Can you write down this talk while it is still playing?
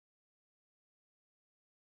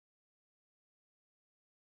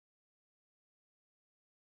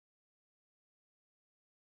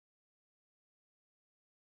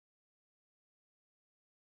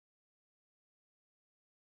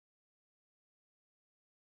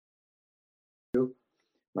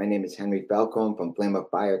My name is Henry Falcone from Flame of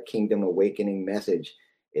Fire Kingdom Awakening Message.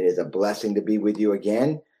 It is a blessing to be with you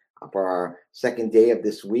again for our second day of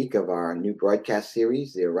this week of our new broadcast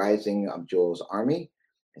series, The Arising of Joel's Army.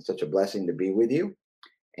 It's such a blessing to be with you.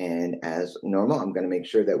 And as normal, I'm going to make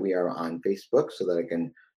sure that we are on Facebook so that I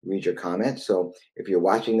can read your comments. So if you're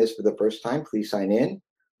watching this for the first time, please sign in.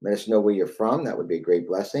 Let us know where you're from. That would be a great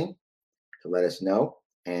blessing to let us know,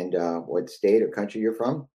 and what state or country you're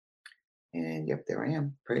from. And yep, there I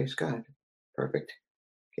am. Praise God. Perfect.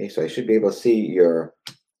 Okay, so I should be able to see your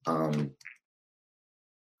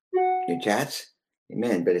chats.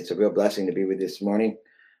 Amen. But it's a real blessing to be with you this morning.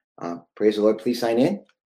 Praise the Lord. Please sign in.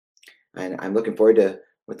 And I'm looking forward to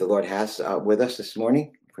what the Lord has with us this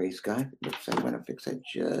morning. Praise God. Oops, I'm going to fix that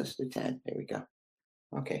just a tad. There we go.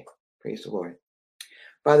 Okay. Praise the Lord.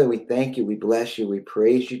 Father, we thank you. We bless you. We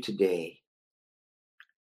praise you today.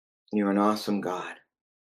 You're an awesome God.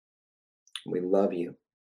 We love you.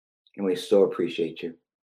 And we so appreciate you.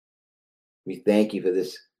 We thank you for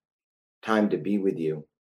this time to be with you,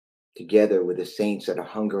 together with the saints that are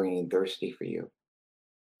hungering and thirsty for you.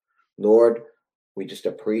 Lord, we just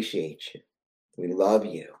appreciate you. We love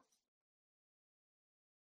you.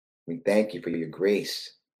 We thank you for your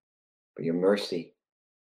grace, for your mercy,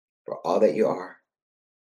 for all that you are.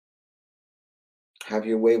 Have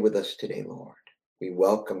your way with us today, Lord. We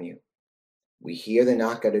welcome you. We hear the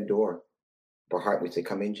knock at the door. Our heart, we say,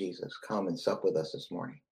 come in, Jesus. Come and sup with us this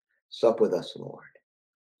morning. Sup with us, Lord.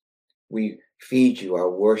 We feed you our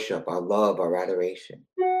worship, our love, our adoration.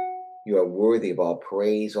 You are worthy of all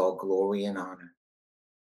praise, all glory, and honor.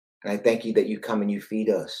 And I thank you that you come and you feed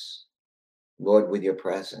us, Lord, with your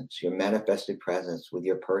presence, your manifested presence, with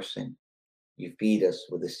your person. You feed us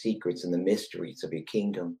with the secrets and the mysteries of your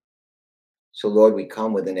kingdom. So, Lord, we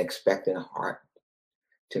come with an expectant heart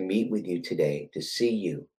to meet with you today, to see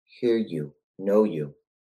you, hear you, know you.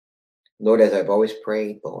 Lord, as I've always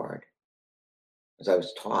prayed, Lord, as I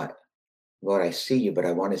was taught, Lord, I see you, but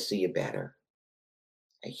I want to see you better.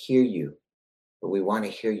 I hear you, but we want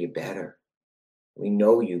to hear you better. We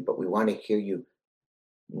know you, but we want to hear you,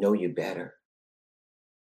 know you better.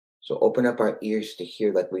 So open up our ears to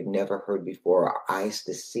hear like we've never heard before, our eyes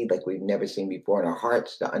to see like we've never seen before, and our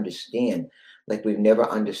hearts to understand like we've never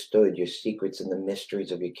understood your secrets and the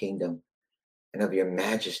mysteries of your kingdom and of your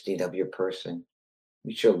majesty and of your person.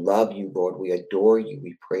 We shall love you, Lord. We adore you.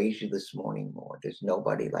 We praise you this morning, Lord. There's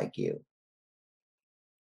nobody like you.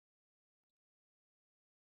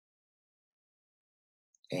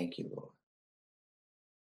 Thank you, Lord.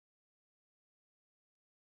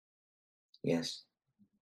 Yes.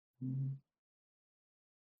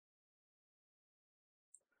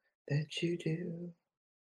 That you do.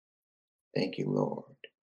 Thank you, Lord.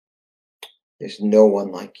 There's no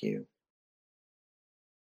one like you.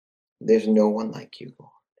 There's no one like you,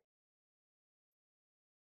 Lord.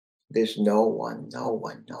 There's no one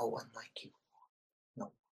like you.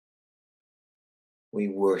 No. We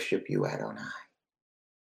worship you, Adonai.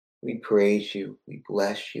 We praise you. We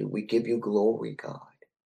bless you. We give you glory, God.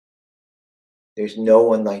 There's no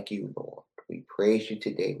one like you, Lord. We praise you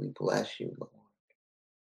today. We bless you, Lord.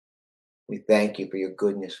 We thank you for your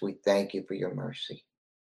goodness. We thank you for your mercy.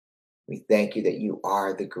 We thank you that you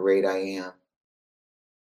are the great I am.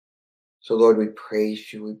 So, Lord, we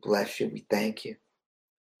praise you. We bless you. We thank you.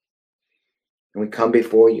 And we come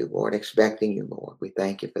before you, Lord, expecting you, Lord. We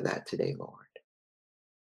thank you for that today, Lord.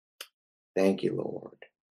 Thank you, Lord.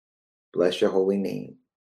 Bless your holy name.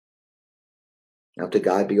 Now to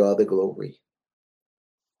God be all the glory.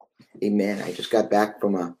 Amen. I just got back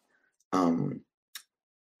from a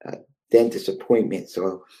dentist appointment,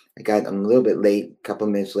 so I'm a little bit late, a couple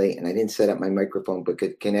of minutes late, and I didn't set up my microphone. But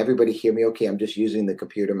can everybody hear me okay? I'm just using the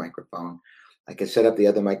computer microphone. I can set up the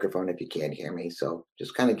other microphone if you can't hear me. So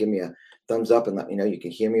just kind of give me a thumbs up and let me know you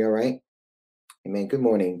can hear me all right. Amen. Good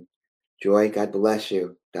morning, Joy. God bless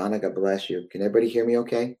you. Donna, God bless you. Can everybody hear me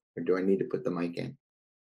okay? Or do I need to put the mic in?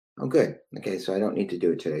 Oh, good. Okay, so I don't need to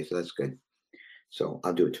do it today, so that's good. So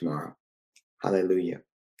I'll do it tomorrow. Hallelujah.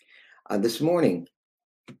 This morning,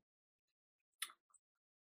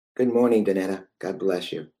 good morning, Danetta. God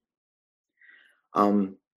bless you.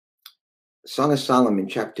 Song of Solomon,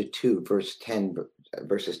 chapter 2, verses 10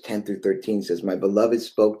 through 13 says, my beloved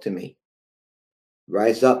spoke to me.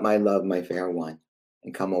 Rise up, my love, my fair one,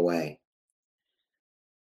 and come away.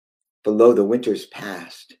 For lo, the winter is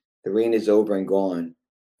past, the rain is over and gone.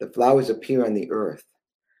 The flowers appear on the earth.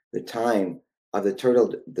 The time of the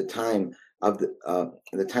turtle, the time of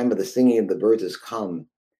the singing of the birds is come,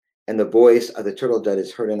 and the voice of the turtle dove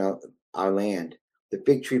is heard in our land. The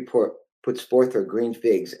fig tree puts forth her green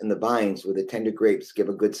figs, and the vines with the tender grapes give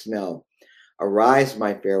a good smell. Arise,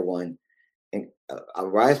 my fair one, and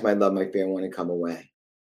arise, my love, my fair one, and come away.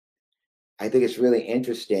 I think it's really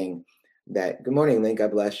interesting that, good morning, Link,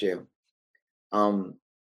 God bless you.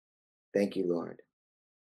 Thank you, Lord.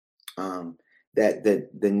 That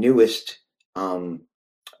the newest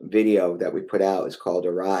video that we put out is called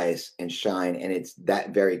Arise and Shine, and it's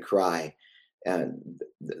that very cry.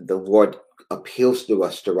 The Lord appeals to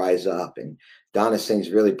us to rise up, and Donna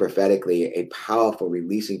sings really prophetically a powerful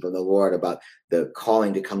releasing from the Lord about the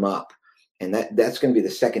calling to come up, and that's going to be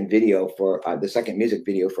the second video for the second music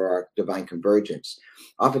video for our divine convergence.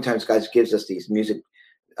 Oftentimes, God gives us these music,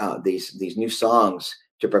 these new songs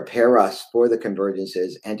to prepare us for the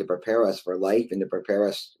convergences and to prepare us for life and to prepare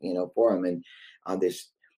us, for them. And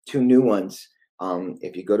there's two new ones.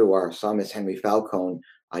 If you go to our Psalmist Henry Falcone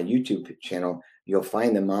YouTube channel, you'll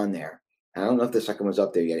find them on there. I don't know if the second one's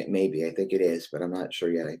up there yet. It may be. I think it is, but I'm not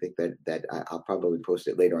sure yet. I think that I'll probably post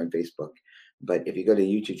it later on Facebook. But if you go to the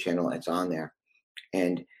YouTube channel, it's on there.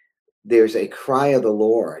 And there's a cry of the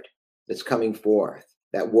Lord that's coming forth.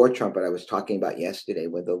 That war trumpet I was talking about yesterday,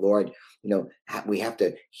 with the Lord, we have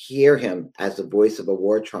to hear him as the voice of a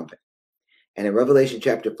war trumpet. And in Revelation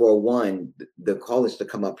chapter 4:1, the call is to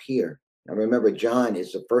come up here. Now remember, John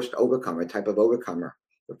is the first overcomer, type of overcomer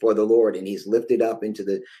before the Lord, and he's lifted up into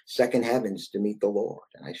the second heavens to meet the Lord.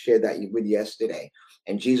 And I shared that with you yesterday.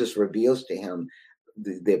 And Jesus reveals to him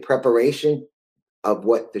the preparation of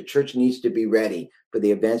what the church needs to be ready for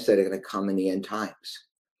the events that are going to come in the end times.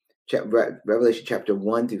 Revelation chapter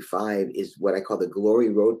 1-5 is what I call the glory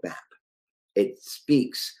roadmap. It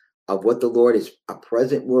speaks of what the Lord is, a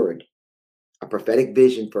present word, a prophetic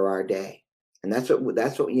vision for our day. And that's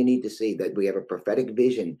what you need to see, that we have a prophetic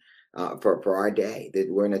vision for our day, that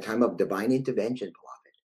we're in a time of divine intervention,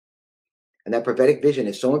 beloved. And that prophetic vision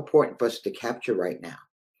is so important for us to capture right now.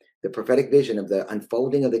 The prophetic vision of the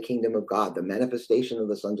unfolding of the kingdom of God, the manifestation of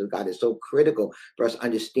the sons of God, is so critical for us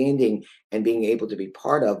understanding and being able to be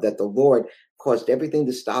part of, that the Lord caused everything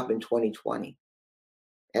to stop in 2020.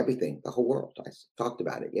 Everything, the whole world. I talked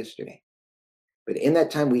about it yesterday. But in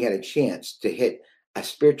that time, we had a chance to hit a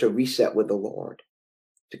spiritual reset with the Lord,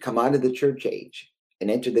 to come out of the church age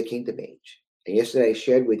and enter the kingdom age. And yesterday I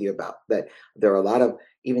shared with you about that there are a lot of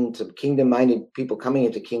even some kingdom-minded people coming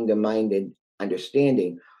into kingdom-minded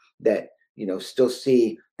understanding that, still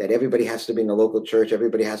see that everybody has to be in the local church,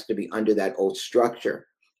 everybody has to be under that old structure.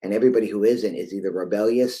 And everybody who isn't is either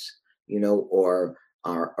rebellious, or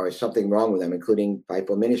something wrong with them, including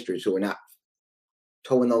fivefold ministers who are not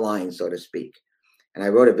toeing the line, so to speak. And I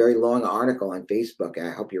wrote a very long article on Facebook, and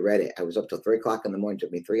I hope you read it. I was up till 3:00 in the morning. It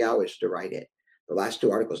took me 3 hours to write it. The last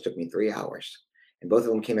two articles took me 3 hours, and both of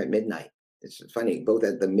them came at midnight. It's funny, both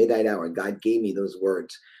at the midnight hour. God gave me those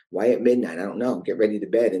words. Why at midnight? I don't know. Get ready to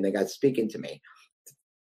bed. And then God speaking to me.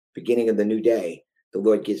 Beginning of the new day, the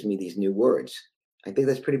Lord gives me these new words. I think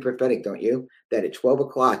that's pretty prophetic, don't you? That at 12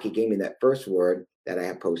 o'clock, he gave me that first word that I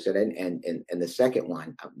have posted, and the second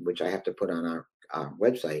one, which I have to put on our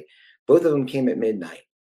website. Both of them came at midnight.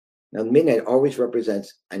 Now, midnight always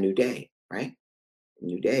represents a new day, right? A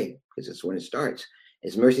new day, because it's when it starts.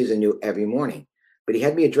 His mercies are new every morning. But he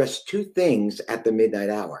had me address two things at the midnight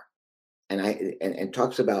hour. And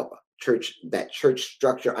talks about church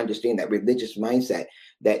structure, understanding that religious mindset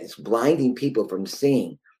that is blinding people from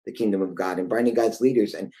seeing the kingdom of God and blinding God's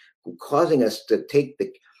leaders and causing us to take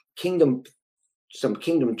some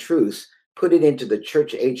kingdom truths, put it into the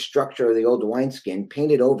church age structure of the old wineskin,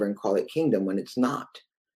 paint it over and call it kingdom when it's not.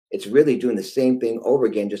 It's really doing the same thing over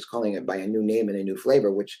again, just calling it by a new name and a new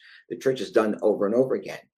flavor, which the church has done over and over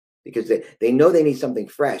again, because they know they need something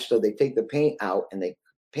fresh. So they take the paint out and they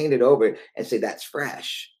paint it over and say, that's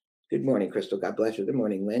fresh. Good morning, Crystal. God bless you. Good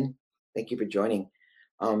morning, Lynn. Thank you for joining.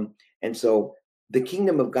 And so the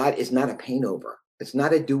kingdom of God is not a paint over. It's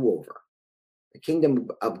not a do-over. The kingdom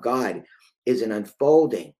of God is an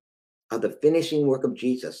unfolding of the finishing work of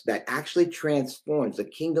Jesus that actually transforms the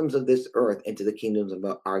kingdoms of this earth into the kingdoms of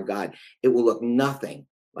our God. It will look nothing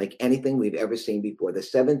like anything we've ever seen before. The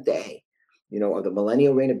seventh day, of the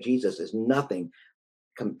millennial reign of Jesus is nothing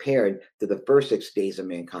compared to the first 6 days of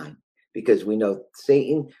mankind, because we know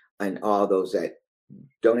Satan and all those that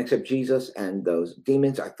don't accept Jesus and those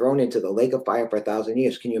demons are thrown into the lake of fire for 1,000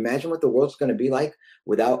 years. Can you imagine what the world's going to be like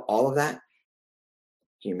without all of that?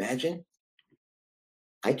 Can you imagine?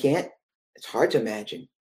 I can't. It's hard to imagine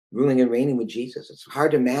ruling and reigning with Jesus. It's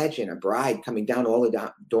hard to imagine a bride coming down all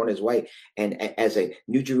the door in his way, and as a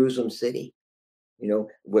New Jerusalem city,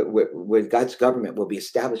 where God's government will be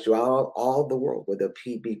established throughout all the world, where there'll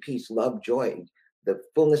be peace, love, joy, the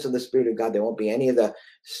fullness of the Spirit of God. There won't be any of the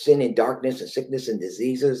sin and darkness and sickness and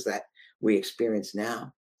diseases that we experience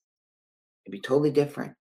now. It'd be totally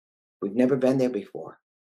different. We've never been there before.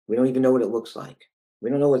 We don't even know what it looks like. We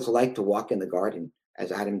don't know what it's like to walk in the garden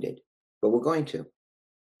as Adam did, but we're going to,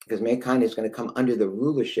 because mankind is going to come under the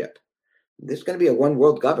rulership. There's going to be a one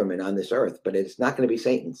world government on this earth, but it's not going to be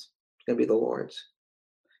Satan's. It's going to be the Lord's.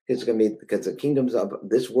 It's going to be, because the kingdoms of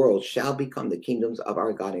this world shall become the kingdoms of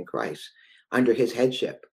our God in Christ under his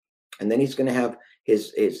headship. And then he's going to have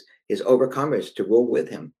his overcomers to rule with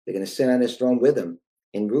him. They're going to sit on his throne with him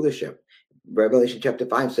in rulership. Revelation chapter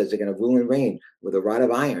 5 says they're going to rule and reign with a rod of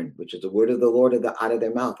iron, which is the word of the Lord out of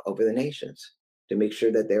their mouth over the nations, to make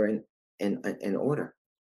sure that they're in order,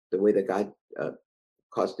 the way that God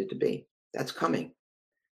caused it to be. That's coming.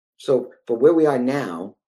 So from where we are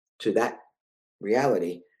now to that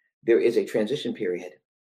reality, there is a transition period,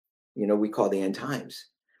 we call the end times.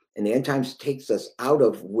 And the end times takes us out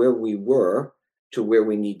of where we were to where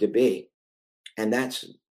we need to be. And that's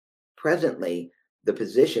presently the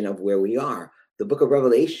position of where we are. The book of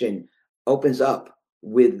Revelation opens up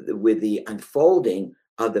with the unfolding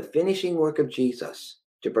of the finishing work of Jesus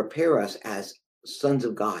to prepare us as sons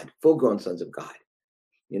of God, full-grown sons of God,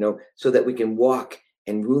 so that we can walk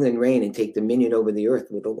and rule and reign and take dominion over the earth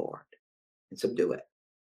with the Lord and subdue it.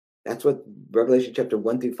 That's what Revelation chapter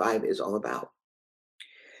 1 through 5 is all about.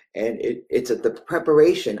 And it's the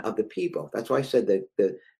preparation of the people. That's why I said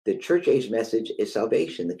that the church age message is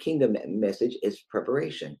salvation. The kingdom message is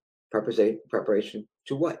preparation. Preparation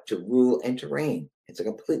to what? To rule and to reign. It's a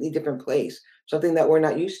completely different place, something that we're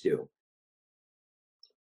not used to.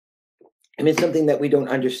 I mean, something that we don't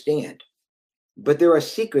understand. But there are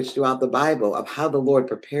secrets throughout the Bible of how the Lord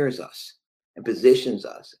prepares us and positions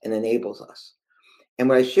us and enables us. And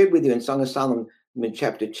what I shared with you in Song of Solomon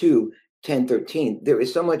chapter 2, 10, 13, there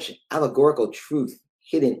is so much allegorical truth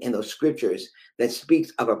hidden in those scriptures that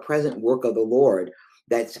speaks of a present work of the Lord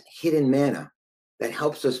that's hidden manna that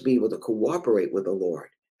helps us be able to cooperate with the Lord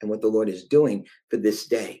and what the Lord is doing for this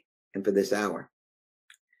day and for this hour.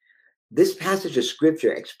 This passage of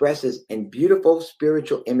scripture expresses in beautiful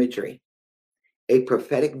spiritual imagery a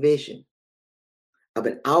prophetic vision of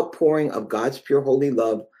an outpouring of God's pure holy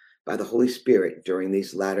love by the Holy Spirit during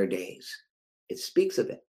these latter days. It speaks of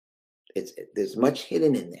it. There's much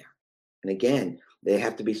hidden in there. And again, they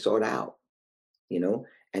have to be sought out,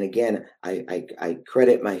 And again, I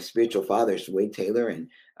credit my spiritual fathers, Wade Taylor and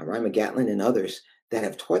Ryan McGatlin and others that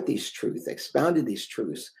have taught these truths, expounded these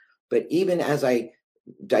truths. But even as I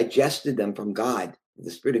digested them from God,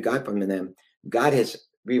 the Spirit of God from them, God has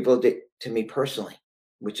revealed it to me personally,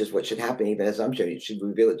 which is what should happen even as I'm sharing. It should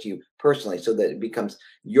reveal it to you personally so that it becomes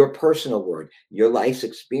your personal word, your life's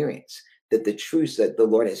experience, that the truths that the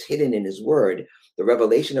Lord has hidden in his word, the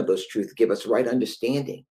revelation of those truths give us right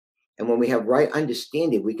understanding. And when we have right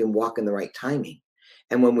understanding, we can walk in the right timing.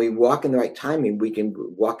 And when we walk in the right timing, we can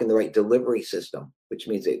walk in the right delivery system, which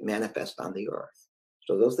means it manifests on the earth.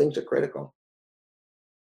 So those things are critical.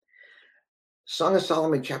 Song of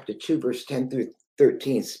Solomon chapter 2, verse 10 through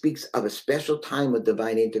 13 speaks of a special time of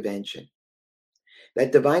divine intervention.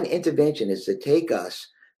 That divine intervention is to take us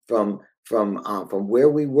from where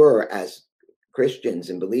we were as Christians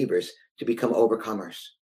and believers to become overcomers,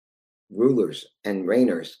 rulers and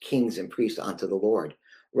reigners, kings and priests unto the Lord.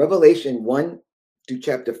 Revelation 1 through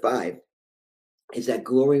chapter 5 is that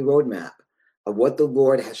glory roadmap of what the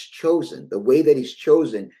Lord has chosen, the way that he's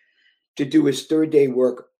chosen to do his third day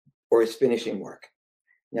work or his finishing work.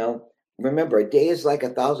 Now, remember, a day is like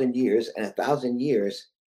 1,000 years, and 1,000 years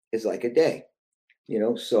is like a day.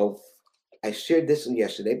 So I shared this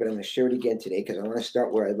yesterday, but I'm going to share it again today because I want to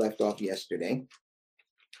start where I left off yesterday.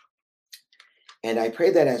 And I pray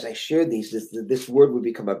that as I share these, this word would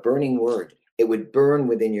become a burning word. It would burn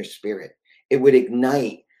within your spirit. It would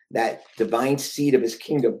ignite that divine seed of his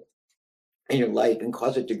kingdom in your life and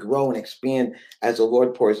cause it to grow and expand as the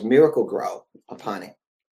Lord pours miracle grow upon it.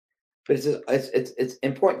 But it's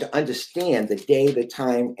important to understand the day, the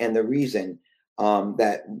time, and the reason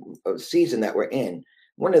that season that we're in.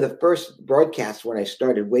 One of the first broadcasts when I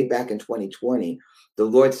started way back in 2020, the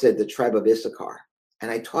Lord said the tribe of Issachar. And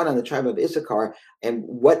I taught on the tribe of Issachar and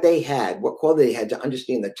what they had, what quality they had to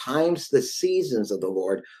understand the times, the seasons of the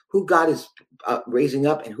Lord, who God is raising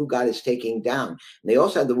up and who God is taking down. And they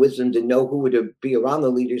also had the wisdom to know who would be around the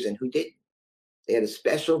leaders and who didn't. They had a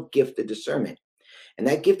special gift of discernment. And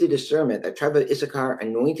that gift of discernment, that tribe of Issachar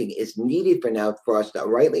anointing, is needed for us to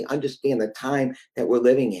rightly understand the time that we're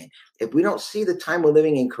living in. If we don't see the time we're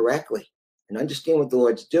living in correctly and understand what the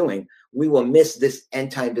Lord's doing, we will miss this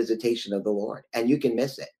end time visitation of the Lord. And you can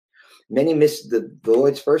miss it. Many missed the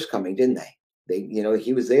Lord's first coming, didn't they?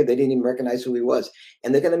 He was there. They didn't even recognize who he was.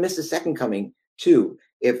 And they're going to miss the second coming too.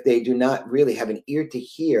 if they do not really have an ear to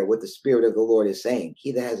hear what the Spirit of the Lord is saying.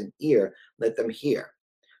 He that has an ear, let them hear.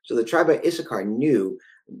 So the tribe of Issachar knew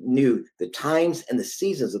the times and the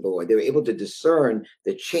seasons of the Lord. They were able to discern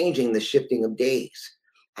the changing, the shifting of days.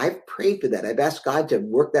 I've prayed for that. I've asked God to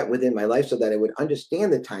work that within my life so that I would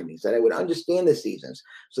understand the timings, that I would understand the seasons,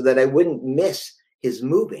 so that I wouldn't miss his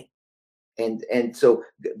moving. And so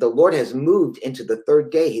the Lord has moved into the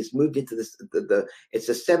third day. He's moved into this, it's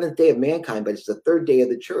the seventh day of mankind, but it's the third day of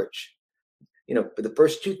the church. You know, for the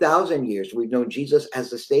first 2,000 years, we've known Jesus as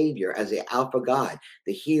the Savior, as the Alpha God,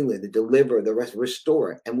 the healer, the deliverer, the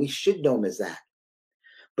restorer, and we should know him as that.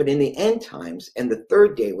 But in the end times, and the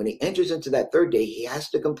third day, when he enters into that third day, he has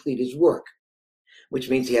to complete his work, which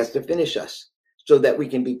means he has to finish us so that we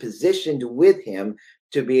can be positioned with him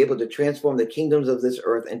to be able to transform the kingdoms of this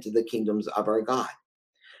earth into the kingdoms of our God.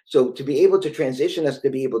 So to be able to transition us to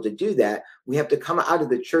be able to do that, we have to come out of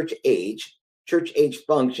the church age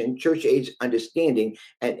function, church age understanding,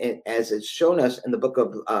 and as it's shown us in the book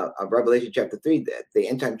of Revelation chapter 3, that the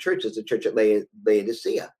end time church is the church at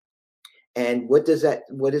Laodicea. And what does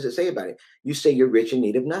it say about it? You say you're rich in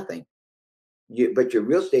need of nothing, but your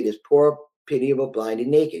real state is poor, pitiable, blind, and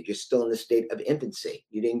naked. You're still in the state of infancy.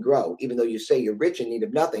 You didn't grow. Even though you say you're rich in need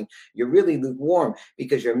of nothing, you're really lukewarm,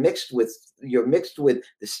 because you're mixed with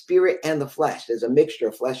the spirit and the flesh. There's a mixture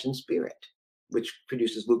of flesh and spirit, which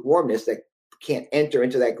produces lukewarmness that can't enter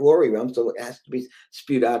into that glory realm. So it has to be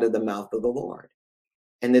spewed out of the mouth of the Lord.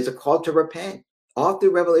 And there's a call to repent. All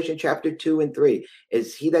through Revelation chapter 2 and 3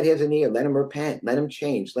 is he that has an ear, let him repent, let him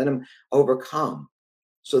change, let him overcome.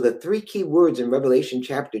 So the three key words in Revelation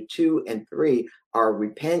chapter 2 and 3 are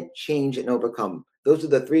repent, change, and overcome. Those are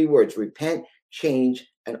the three words: repent, change,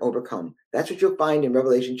 and overcome. That's what you'll find in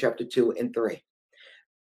Revelation chapter 2 and 3.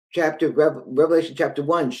 Revelation chapter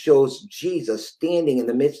 1 shows Jesus standing in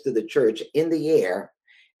the midst of the church in the air.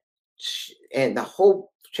 And the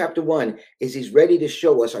whole chapter 1 is he's ready to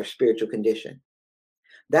show us our spiritual condition.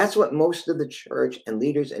 That's what most of the church and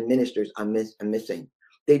leaders and ministers are missing.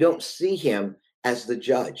 They don't see him as the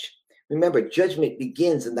judge. Remember, judgment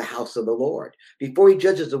begins in the house of the Lord. Before he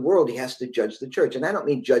judges the world, he has to judge the church. And I don't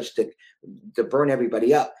mean judge to burn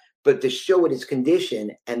everybody up, but to show it its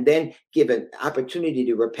condition and then give an opportunity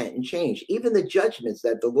to repent and change. Even the judgments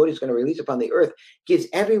that the Lord is going to release upon the earth gives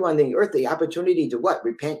everyone on the earth the opportunity to what?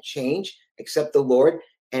 Repent, change, accept the Lord,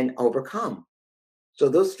 and overcome. So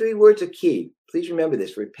those three words are key. Please remember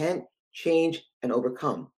this: repent, change, and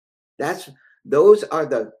overcome. Those are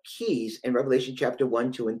the keys in Revelation chapter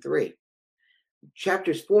 1, 2, and 3.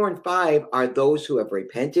 Chapters 4 and 5 are those who have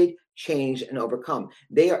repented, changed, and overcome.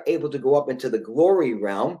 They are able to go up into the glory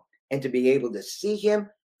realm and to be able to see him,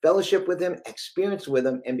 fellowship with him, experience with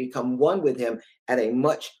him, and become one with him at a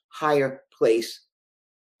much higher place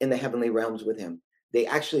in the heavenly realms with him. They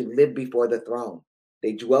actually live before the throne.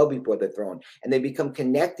 They dwell before the throne, and they become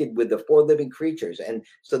connected with the four living creatures, and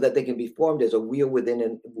so that they can be formed as a wheel within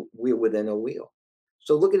a wheel.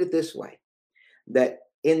 So look at it this way, that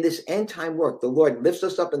in this end time work, the Lord lifts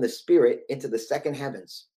us up in the spirit into the second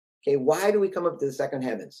heavens. Okay, why do we come up to the second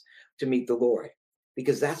heavens? To meet the Lord,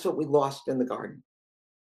 because that's what we lost in the garden.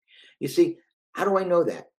 You see, how do I know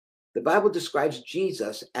that? The Bible describes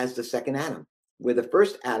Jesus as the second Adam. Where the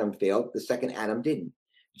first Adam failed, the second Adam didn't.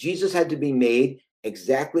 Jesus had to be made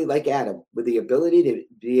exactly like Adam, with the ability to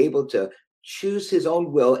be able to choose his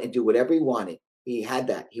own will and do whatever he wanted. He had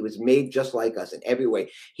that. He was made just like us in every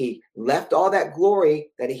way. He left all that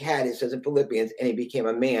glory that he had, it says in Philippians, and he became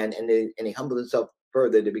a man, and he humbled himself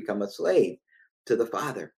further to become a slave to the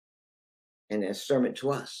Father and a servant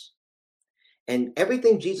to us. And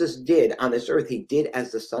everything Jesus did on this earth, he did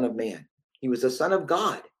as the Son of Man. He was the Son of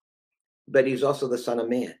God, but he was also the Son of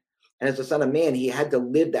Man. And as the Son of Man, he had to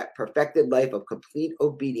live that perfected life of complete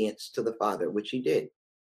obedience to the Father, which he did.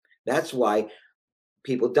 That's why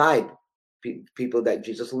people died. People that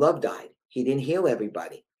Jesus loved died. He didn't heal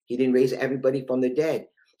everybody. He didn't raise everybody from the dead.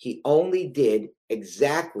 He only did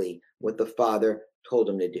exactly what the Father told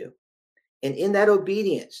him to do. And in that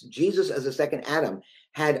obedience, Jesus, as the second Adam,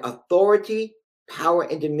 had authority, power,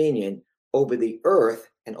 and dominion over the earth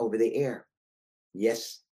and over the air.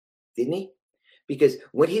 Yes, didn't he? Because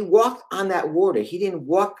when he walked on that water, he didn't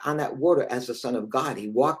walk on that water as the Son of God. He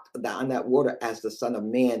walked on that water as the Son of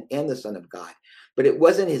Man and the Son of God. But it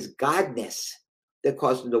wasn't his godness that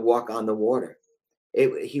caused him to walk on the water.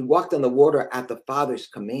 He walked on the water at the Father's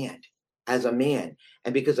command as a man.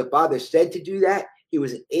 And because the Father said to do that, he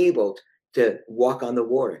was able to walk on the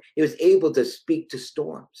water. He was able to speak to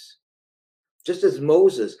storms. Just as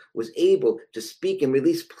Moses was able to speak and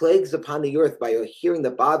release plagues upon the earth by hearing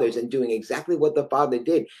the fathers and doing exactly what the Father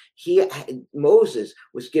did, Moses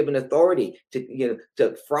was given authority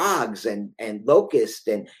to frogs and locusts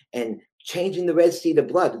and changing the Red Sea to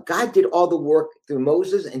blood. God did all the work through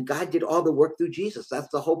Moses, and God did all the work through Jesus. That's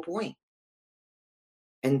the whole point.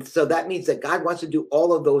 And so that means that God wants to do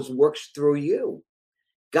all of those works through you.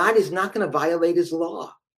 God is not going to violate his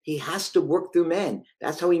law. He has to work through men.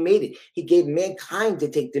 That's how he made it. He gave mankind to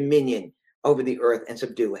take dominion over the earth and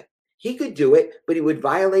subdue it. He could do it, but he would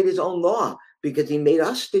violate his own law because he made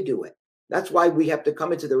us to do it. That's why we have to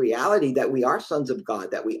come into the reality that we are sons of God,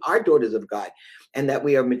 that we are daughters of God, and that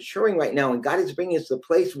we are maturing right now. And God is bringing us to the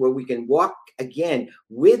place where we can walk again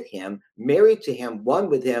with him, married to him, one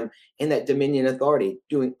with him in that dominion authority,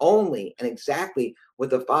 doing only and exactly what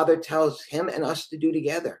the Father tells him and us to do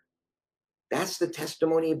together. That's the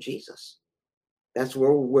testimony of Jesus. That's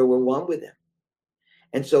where we're one with him.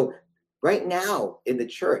 And so right now in the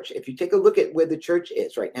church, if you take a look at where the church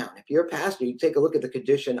is right now, and if you're a pastor, you take a look at the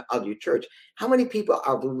condition of your church, how many people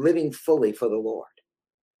are living fully for the Lord?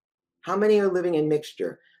 How many are living in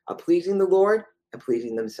mixture of pleasing the Lord and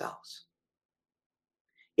pleasing themselves?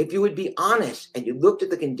 If you would be honest and you looked at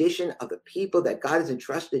the condition of the people that God has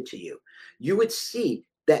entrusted to you, you would see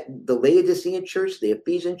that the Laodicean church, the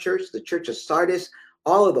Ephesian church, the church of Sardis,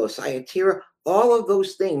 all of those, Thyatira, all of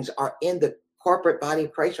those things are in the corporate body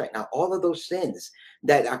of Christ right now. All of those sins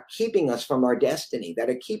that are keeping us from our destiny, that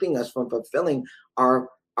are keeping us from fulfilling our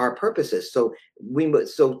purposes. So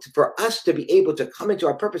for us to be able to come into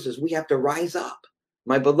our purposes, we have to rise up.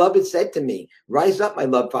 My beloved said to me, rise up,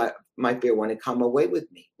 my fair one, and come away with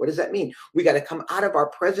me. What does that mean? We got to come out of our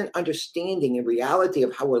present understanding and reality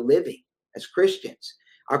of how we're living as Christians,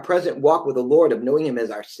 our present walk with the Lord of knowing him as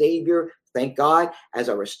our Savior, thank God, as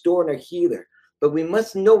our restorer and our healer. But we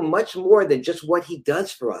must know much more than just what he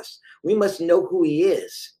does for us. We must know who he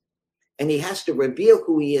is. And he has to reveal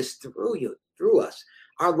who he is through us.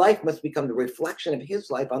 Our life must become the reflection of his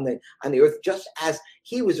life on the earth, just as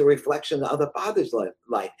he was a reflection of the Father's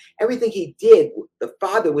life. Everything he did, the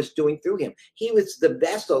Father was doing through him. He was the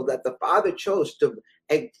vessel that the Father chose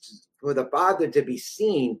for the Father to be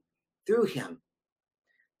seen through him.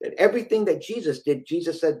 That everything that Jesus did,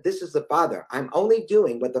 Jesus said, this is the Father. I'm only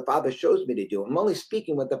doing what the Father shows me to do. I'm only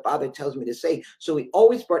speaking what the Father tells me to say. So he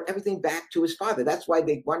always brought everything back to his Father. That's why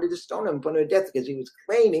they wanted to stone him and put him to death, because he was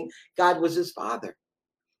claiming God was his Father.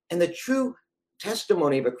 And the true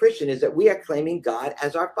testimony of a Christian is that we are claiming God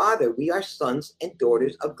as our Father. We are sons and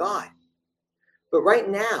daughters of God. But right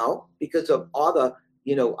now, because of all the,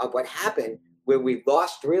 of what happened, where we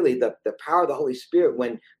lost really the power of the Holy Spirit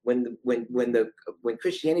when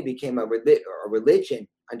Christianity became a religion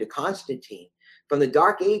under Constantine, from the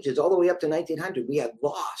Dark Ages all the way up to 1900, we had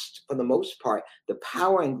lost, for the most part, the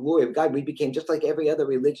power and glory of God. We became just like every other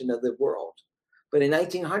religion of the world. But in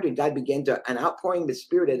 1900, God began an outpouring of the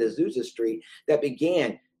Spirit at Azusa Street that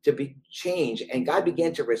began to be changed, and God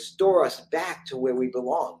began to restore us back to where we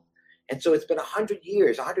belong. And so it's been 100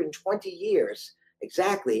 years, 120 years,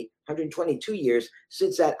 exactly 122 years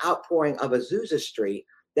since that outpouring of Azusa Street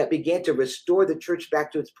that began to restore the church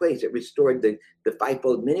back to its place. It restored the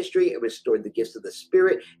fivefold ministry. It restored the gifts of the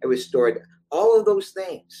Spirit. It restored all of those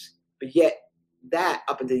things. But yet that,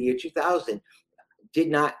 up until the year 2000, did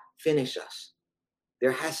not finish us.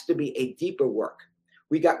 There has to be a deeper work.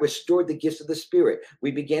 We got restored the gifts of the Spirit.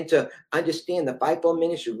 We began to understand the fivefold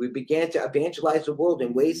ministry. We began to evangelize the world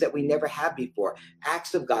in ways that we never have before.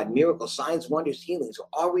 Acts of God, miracles, signs, wonders, healings were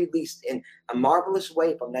all released in a marvelous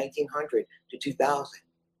way from 1900 to 2000.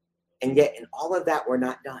 And yet in all of that, we're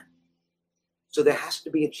not done. So there has to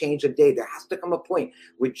be a change of day. There has to come a point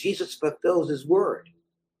where Jesus fulfills his word.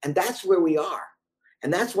 And that's where we are.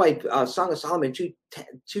 And that's why Song of Solomon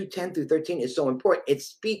 2:10 through 13 is so important. It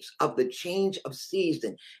speaks of the change of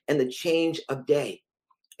season and the change of day.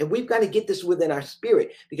 And we've got to get this within our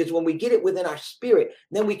spirit, because when we get it within our spirit,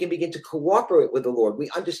 then we can begin to cooperate with the Lord. We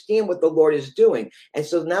understand what the Lord is doing. And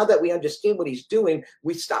so now that we understand what he's doing,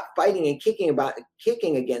 we stop fighting and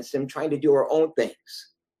kicking against him, trying to do our own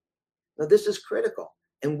things. Now, this is critical.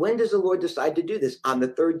 And when does the Lord decide to do this? On the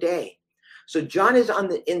third day. So John is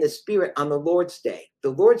in the Spirit on the Lord's day. The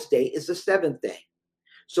Lord's day is the seventh day.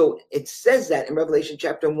 So it says that in Revelation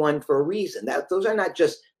chapter 1 for a reason. Those are not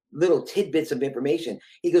just little tidbits of information.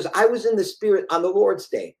 He goes, I was in the Spirit on the Lord's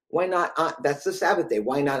day. Why not? That's the Sabbath day.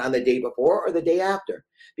 Why not on the day before or the day after?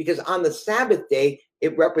 Because on the Sabbath day,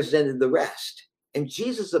 it represented the rest. And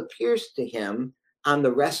Jesus appears to him on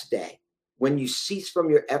the rest day, when you cease from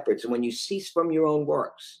your efforts and when you cease from your own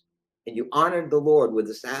works and you honored the Lord with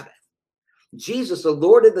the Sabbath. Jesus, the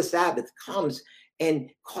Lord of the Sabbath, comes and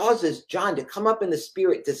causes John to come up in the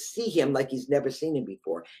spirit to see him like he's never seen him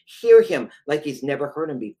before, hear him like he's never heard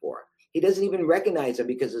him before. He doesn't even recognize him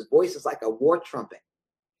because his voice is like a war trumpet.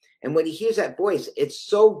 And when he hears that voice, it's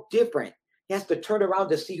so different. He has to turn around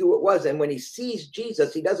to see who it was. And when he sees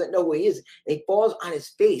Jesus, he doesn't know who he is. And he falls on his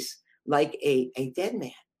face like a dead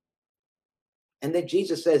man. And then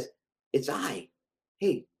Jesus says, it's I.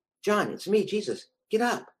 Hey, John, it's me, Jesus. Get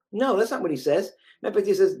up. No, that's not what he says. Remember,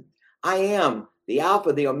 he says, I am the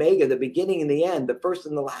Alpha, the Omega, the beginning and the end, the first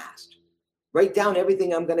and the last. Write down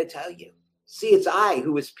everything I'm going to tell you. See, it's I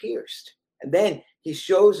who was pierced. And then he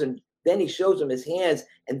shows him his hands,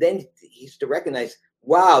 and then he's to recognize,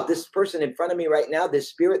 wow, this person in front of me right now, this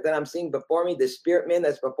spirit that I'm seeing before me, this spirit man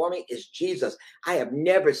that's before me is Jesus. I have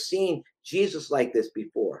never seen Jesus like this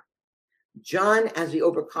before. John, as the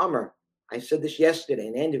overcomer, I said this yesterday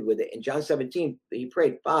and ended with it. In John 17, he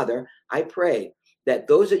prayed, Father, I pray that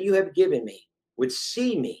those that you have given me would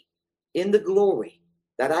see me in the glory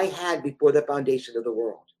that I had before the foundation of the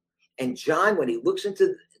world. And John, when he looks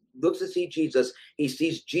to see Jesus, he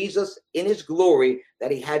sees Jesus in his glory that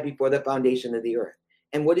he had before the foundation of the earth.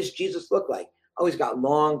 And what does Jesus look like? Oh, he's got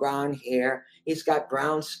long brown hair. He's got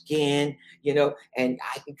brown skin, and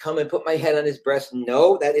I can come and put my head on his breast.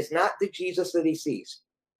 No, that is not the Jesus that he sees.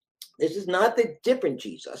 This is not the different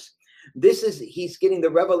Jesus. He's getting the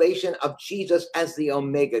revelation of Jesus as the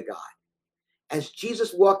Omega God. As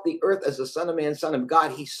Jesus walked the earth as the Son of Man, Son of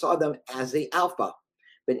God, he saw them as the Alpha.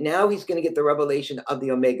 But now he's going to get the revelation of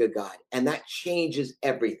the Omega God, and that changes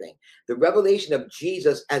everything. The revelation of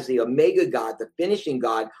Jesus as the Omega God, the finishing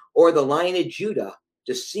God, or the Lion of Judah,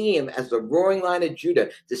 to see him as the roaring Lion of Judah,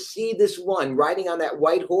 to see this one riding on that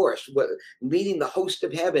white horse, leading the host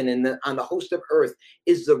of heaven and on the host of earth,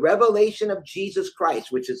 is the revelation of Jesus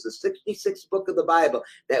Christ, which is the 66th book of the Bible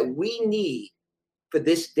that we need for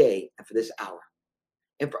this day and for this hour.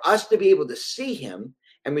 And for us to be able to see him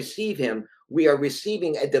and receive him, we are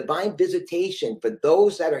receiving a divine visitation for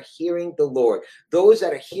those that are hearing the Lord, those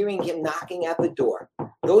that are hearing him knocking at the door.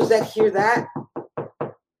 Those that hear that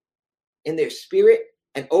in their spirit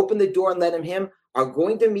and open the door and let him in are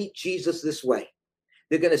going to meet Jesus this way.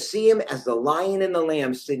 They're going to see him as the Lion and the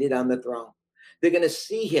Lamb seated on the throne. They're going to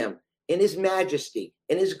see him in his majesty,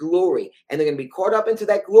 in his glory, and they're going to be caught up into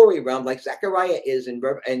that glory realm like Zechariah is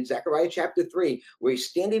in Zechariah chapter 3, where he's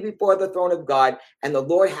standing before the throne of God, and the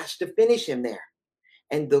Lord has to finish him there.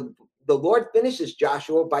 And the Lord finishes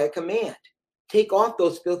Joshua by a command. Take off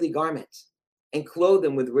those filthy garments and clothe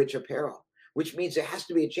them with rich apparel, which means there has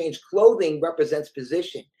to be a change. Clothing represents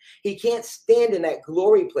position. He can't stand in that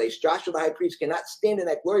glory place. Joshua the high priest cannot stand in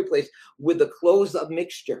that glory place with the clothes of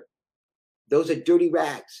mixture. Those are dirty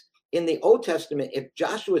rags. In the Old Testament, if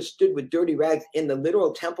Joshua stood with dirty rags in the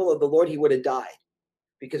literal temple of the Lord, he would have died,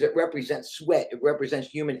 because it represents sweat. It represents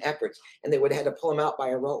human efforts, and they would have had to pull him out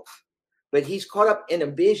by a rope. But he's caught up in a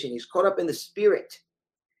vision. He's caught up in the spirit,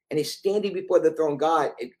 and he's standing before the throne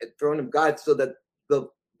of God, so that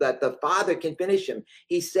the Father can finish him.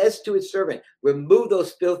 He says to his servant, remove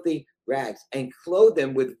those filthy rags and clothe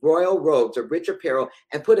them with royal robes of rich apparel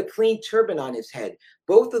and put a clean turban on his head.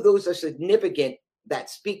 Both of those are significant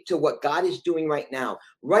that speak to what God is doing right now.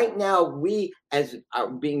 Right now, we as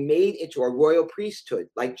are being made into a royal priesthood,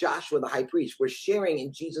 like Joshua the high priest. We're sharing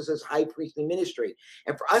in Jesus's high priestly ministry.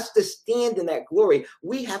 And for us to stand in that glory,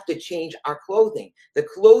 we have to change our clothing. The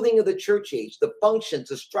clothing of the church age, the functions,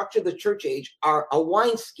 the structure of the church age are a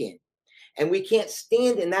wineskin. And we can't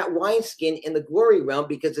stand in that wineskin in the glory realm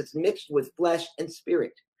because it's mixed with flesh and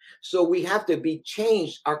spirit. So we have to be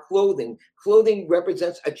changed our clothing. Clothing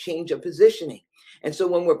represents a change of positioning. And so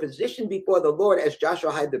when we're positioned before the Lord as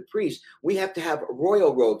Joshua high the priest, we have to have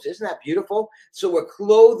royal robes. Isn't that beautiful? So we're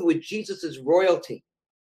clothed with Jesus's royalty.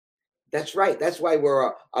 That's right. That's why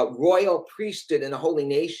we're a royal priesthood and a holy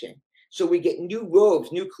nation. So we get new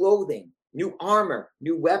robes, new clothing, new armor,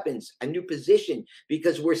 new weapons, a new position,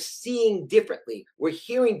 because we're seeing differently. We're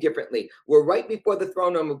hearing differently. We're right before the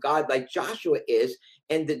throne room of God like Joshua is.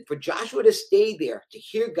 And for Joshua to stay there, to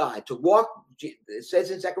hear God, to walk, it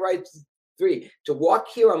says in Zechariah 3, to walk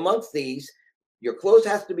here amongst these, your clothes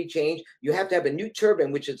have to be changed. You have to have a new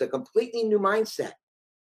turban, which is a completely new mindset.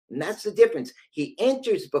 And that's the difference. He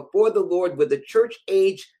enters before the Lord with a church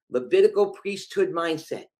age Levitical priesthood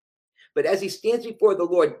mindset. But as he stands before the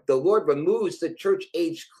Lord removes the church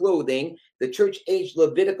age clothing, the church age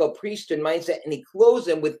Levitical priesthood mindset, and he clothes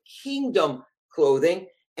him with kingdom clothing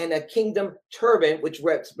and a kingdom turban, which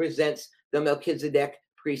represents the Melchizedek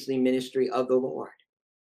priestly ministry of the Lord.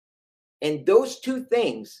 And those two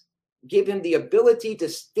things give him the ability to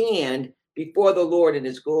stand before the Lord in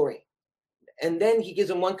his glory. And then he gives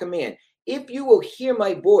them one command. If you will hear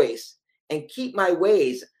my voice and keep my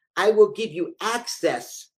ways, I will give you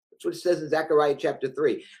access. That's what it says in Zechariah chapter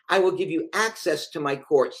 3. I will give you access to my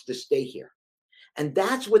courts to stay here. And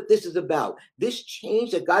that's what this is about. This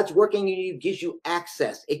change that God's working in you gives you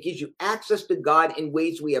access. It gives you access to God in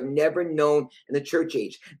ways we have never known in the church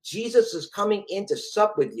age. Jesus is coming in to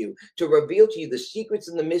sup with you, to reveal to you the secrets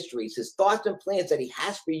and the mysteries, his thoughts and plans that he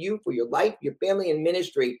has for you, for your life, your family, and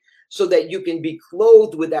ministry, so that you can be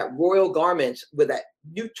clothed with that royal garment, with that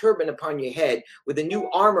new turban upon your head, with the new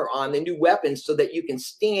armor on, the new weapons, so that you can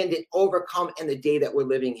stand and overcome in the day that we're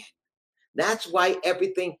living in. That's why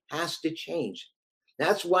everything has to change.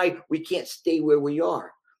 That's why we can't stay where we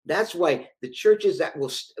are. That's why the churches that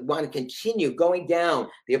will want to continue going down,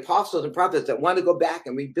 the apostles and prophets that want to go back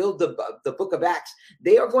and rebuild the book of Acts,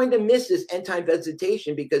 they are going to miss this end time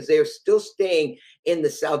visitation because they are still staying in the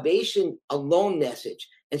salvation alone message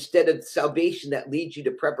instead of salvation that leads you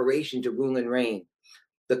to preparation to rule and reign.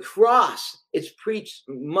 The cross is preached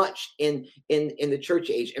much in the church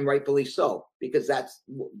age, and rightfully so, because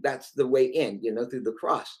that's the way in, through the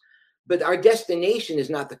cross. But our destination is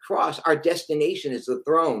not the cross. Our destination is the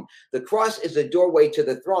throne. The cross is a doorway to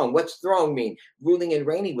the throne. What's throne mean? Ruling and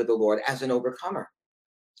reigning with the Lord as an overcomer.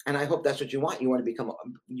 And I hope that's what you want. You want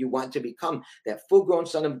to become that full-grown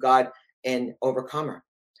son of God and overcomer.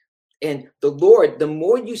 And the Lord, the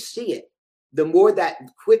more you see it, the more that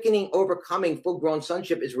quickening, overcoming, full-grown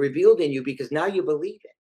sonship is revealed in you, because now you believe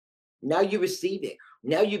it. Now you receive it.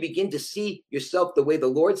 Now you begin to see yourself the way the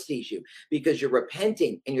Lord sees you, because you're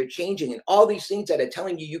repenting and you're changing, and all these things that are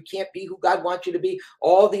telling you can't be who God wants you to be,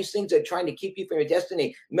 all these things that are trying to keep you from your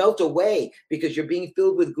destiny, melt away because you're being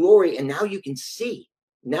filled with glory. And now you can see.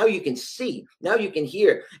 Now you can see. Now you can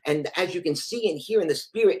hear. And as you can see and hear in the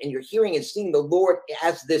spirit, and you're hearing and seeing the Lord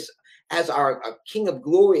as our King of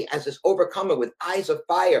glory, as this overcomer with eyes of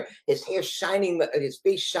fire, his hair shining, his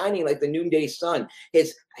face shining like the noonday sun,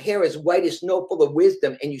 his hair is white as snow, full of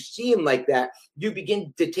wisdom, and you see him like that, you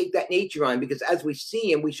begin to take that nature on, because as we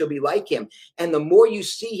see him, we shall be like him. And the more you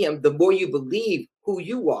see him, the more you believe who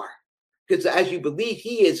you are. Because as you believe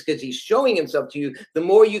he is, because he's showing himself to you, the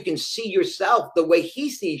more you can see yourself the way he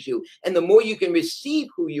sees you, and the more you can receive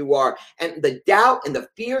who you are. And the doubt and the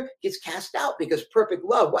fear gets cast out, because perfect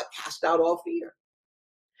love, what? Cast out all fear.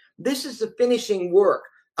 This is the finishing work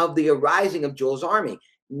of the arising of Joel's army.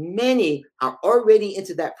 Many are already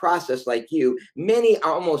into that process like you. Many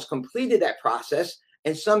are almost completed that process.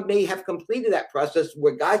 And some may have completed that process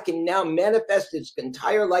where God can now manifest his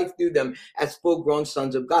entire life through them as full-grown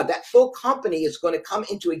sons of God. That full company is going to come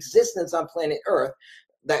into existence on planet Earth.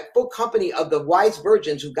 That full company of the wise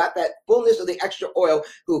virgins who got that fullness of the extra oil,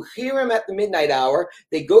 who hear him at the midnight hour.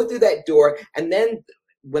 They go through that door, and then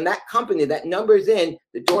when that company, that number's in,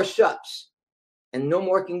 the door shuts, and no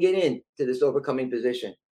more can get in to this overcoming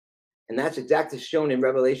position. And that's exactly shown in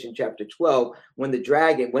Revelation chapter 12, when the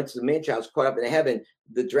dragon, once the man-child's caught up in heaven,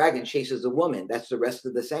 the dragon chases the woman. That's the rest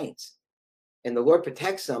of the saints. And the Lord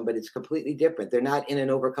protects them, but it's completely different. They're not in an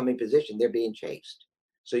overcoming position. They're being chased.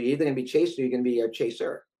 So you're either going to be chased or you're going to be a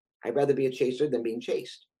chaser. I'd rather be a chaser than being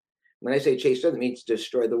chased. When I say chaser, that means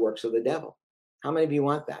destroy the works of the devil. How many of you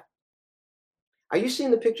want that? Are you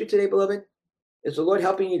seeing the picture today, beloved? Is the Lord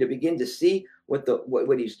helping you to begin to see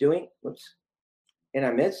what he's doing? Whoops. In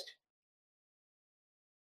our midst?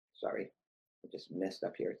 Sorry, I just messed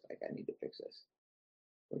up here. It's like I need to fix this.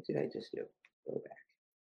 What did I just do? Go back.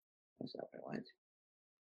 That's not what I want.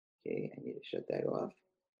 Okay, I need to shut that off.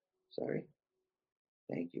 Sorry.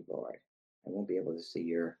 Thank you, Lord. I won't be able to see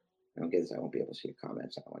your, I don't get this. I won't be able to see your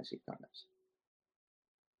comments. I don't want to see comments.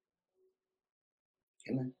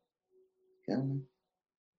 Come on. Come on.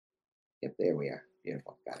 Yep, there we are.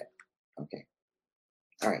 Beautiful. Got it. Okay.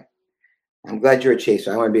 All right. I'm glad you're a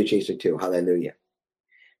chaser. I want to be a chaser too. Hallelujah.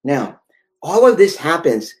 Now, all of this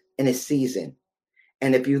happens in a season.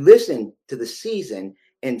 And if you listen to the season,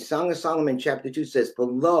 in Song of Solomon chapter 2 says,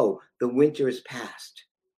 below, the winter is past.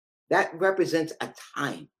 That represents a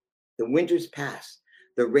time. The winter's past.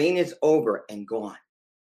 The rain is over and gone.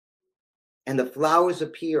 And the flowers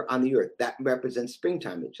appear on the earth. That represents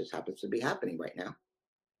springtime. It just happens to be happening right now.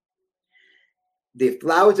 The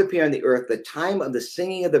flowers appear on the earth. The time of the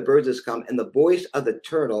singing of the birds has come, and the voice of the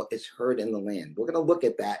turtle is heard in the land. We're going to look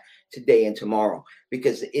at that today and tomorrow,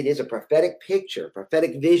 because it is a prophetic picture,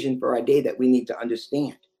 prophetic vision for our day that we need to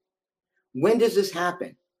understand. When does this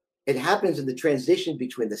happen? It happens in the transition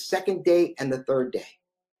between the second day and the third day,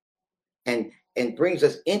 and brings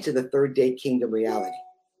us into the third day kingdom reality.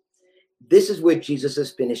 This is where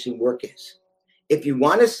Jesus' finishing work is. If you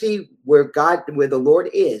want to see where the Lord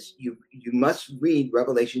is, you must read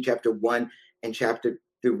Revelation chapter 1 and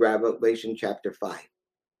through Revelation chapter 5,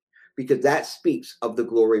 because that speaks of the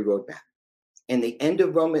glory roadmap. And the end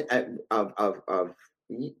of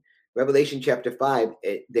Revelation chapter 5,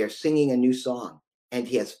 they're singing a new song, and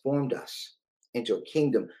he has formed us into a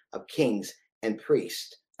kingdom of kings and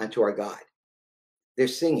priests unto our God. They're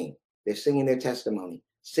singing their testimony.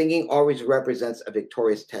 Singing always represents a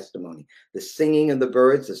victorious testimony. The singing of the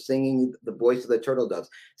birds, the voice of the turtle doves.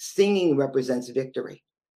 Singing represents victory.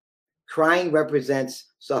 Crying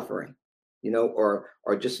represents suffering, or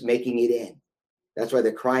just making it in. That's why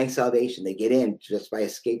they're crying salvation. They get in just by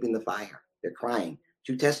escaping the fire. They're crying.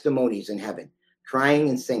 2 testimonies in heaven, crying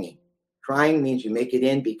and singing. Crying means you make it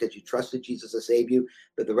in because you trusted Jesus to save you,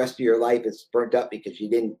 but the rest of your life is burnt up because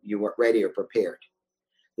you weren't ready or prepared.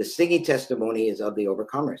 The singing testimony is of the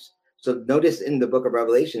overcomers. So notice in the book of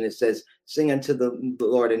Revelation, it says, sing unto the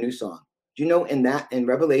Lord a new song. Do you know in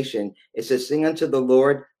Revelation, it says, sing unto the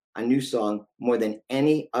Lord a new song more than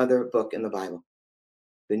any other book in the Bible.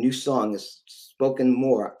 The new song is spoken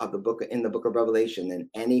more in the book of Revelation than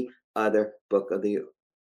any other book of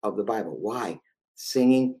the Bible. Why?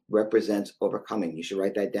 Singing represents overcoming. You should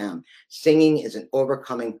write that down. Singing is an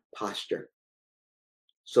overcoming posture.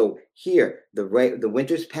 So here, the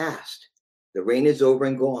winter's past, the rain is over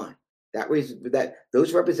and gone.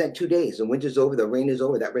 Those represent 2 days. The winter's over, the rain is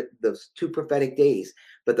over. Those 2 prophetic days.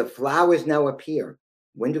 But the flowers now appear.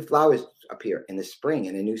 When do flowers appear? In the spring,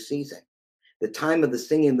 in a new season. The time of the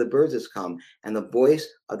singing of the birds has come, and the voice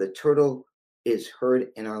of the turtle is heard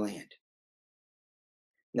in our land.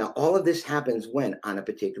 Now, all of this happens when? On a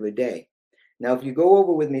particular day. Now, if you go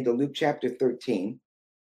over with me to Luke chapter 13,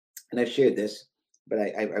 and I've shared this, but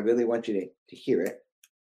I really want you to hear it.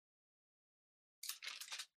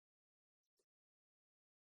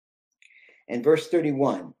 And verse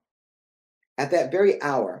 31, at that very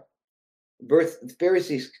hour, the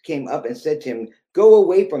Pharisees came up and said to him, go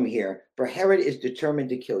away from here, for Herod is determined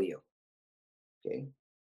to kill you. Okay.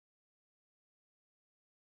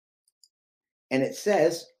 And it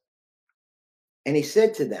says, and he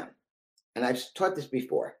said to them, and I've taught this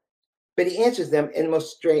before, but he answers them in the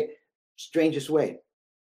most strangest way.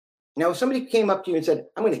 Now, if somebody came up to you and said,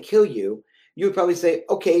 I'm going to kill you, you would probably say,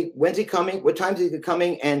 okay, when's he coming? What time is he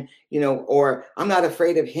coming? And, or I'm not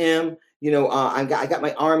afraid of him. I got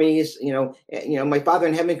my armies, my Father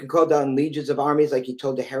in heaven could call down legions of armies like he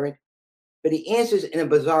told to Herod. But he answers in a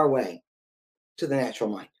bizarre way to the natural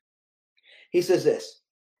mind. He says this,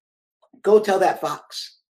 go tell that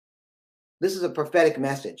fox. This is a prophetic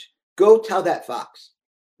message. Go tell that fox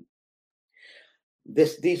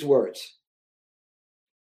these words.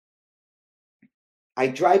 I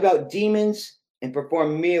drive out demons and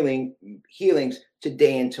perform healings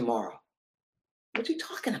today and tomorrow. What's he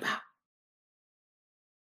talking about?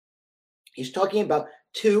 He's talking about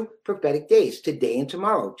 2 prophetic days, today and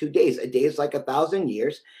tomorrow. 2 days. A day is like 1,000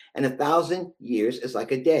 years, and 1,000 years is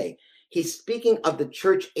like a day. He's speaking of the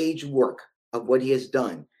church age work of what he has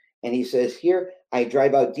done. And he says here, I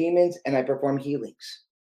drive out demons and I perform healings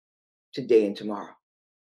today and tomorrow.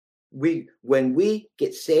 When we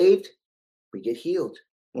get saved, we get healed.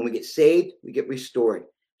 When we get saved, we get restored.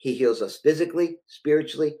 He heals us physically,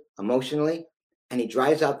 spiritually, emotionally, and he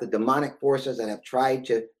drives out the demonic forces that have tried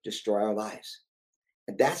to destroy our lives.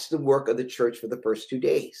 And that's the work of the church for the first 2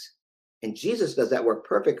 days. And Jesus does that work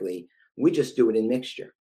perfectly. We just do it in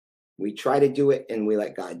mixture. We try to do it and we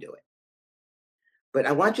let God do it. But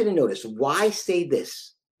I want you to notice, why say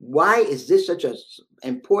this? Why is this such an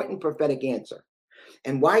important prophetic answer?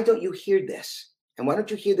 And why don't you hear this? And why don't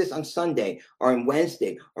you hear this on Sunday or on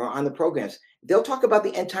Wednesday or on the programs? They'll talk about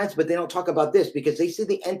the end times, but they don't talk about this because they see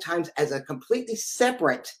the end times as a completely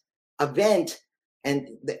separate event, and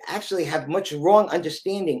they actually have much wrong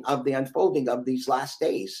understanding of the unfolding of these last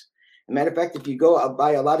days. As a matter of fact, if you go out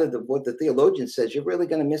by a lot of what the theologian says, you're really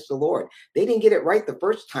going to miss the Lord. They didn't get it right the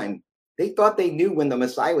first time. They thought they knew when the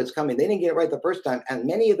Messiah was coming. They didn't get it right the first time. And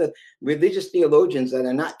many of the religious theologians that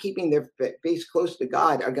are not keeping their face close to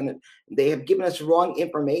God they have given us wrong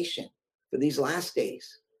information for these last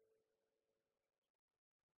days.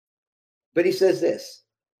 But he says this,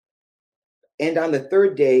 and on the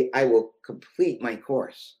 3rd day, I will complete my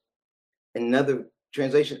course. In another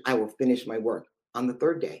translation, I will finish my work on the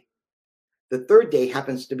 3rd day. The 3rd day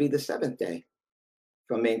happens to be the 7th day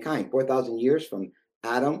from mankind, 4,000 years from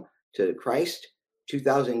Adam to Christ,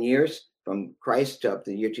 2,000 years from Christ to up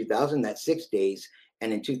to the year 2000, that's 6 days.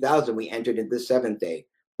 And in 2000, we entered into the 7th day,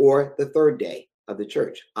 or the 3rd day of the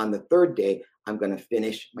church. On the 3rd day, I'm going to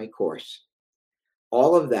finish my course.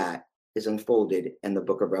 All of that is unfolded in the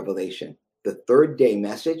book of Revelation. The 3rd day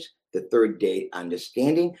message, the 3rd day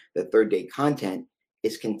understanding, the 3rd day content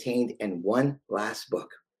is contained in one last book.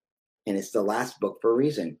 And it's the last book for a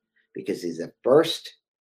reason, because he's the first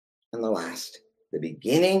and the last, the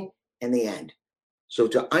beginning and the end. So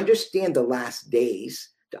to understand the last days,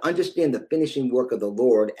 to understand the finishing work of the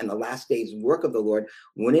Lord and the last days work of the Lord,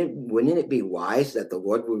 wouldn't it be wise that the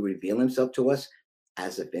Lord would reveal himself to us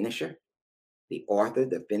as the finisher, the author,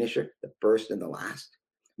 the finisher, the first and the last?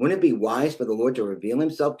 Wouldn't it be wise for the Lord to reveal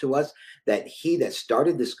himself to us, that he that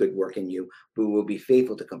started this good work in you, who will be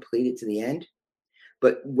faithful to complete it to the end?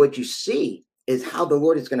 But what you see is how the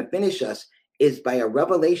Lord is going to finish us is by a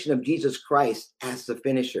revelation of Jesus Christ as the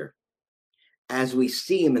finisher, as we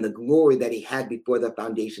see him in the glory that he had before the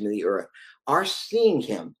foundation of the earth. Our seeing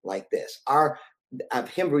him like this, of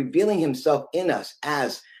him revealing himself in us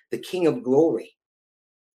as the King of glory,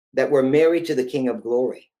 that we're married to the King of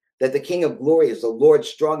glory, that the King of glory is the Lord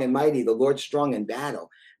strong and mighty, the Lord strong in battle.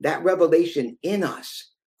 That revelation in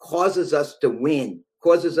us causes us to win,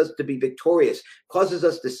 causes us to be victorious, causes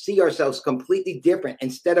us to see ourselves completely different.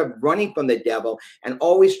 Instead of running from the devil and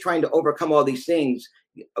always trying to overcome all these things,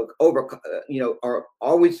 are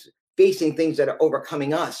always facing things that are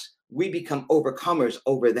overcoming us, we become overcomers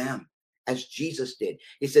over them, as Jesus did.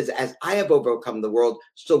 He says, as I have overcome the world,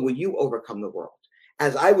 so will you overcome the world.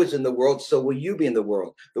 As I was in the world, so will you be in the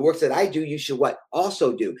world. The works that I do, you should what?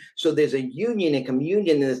 Also do. So there's a union and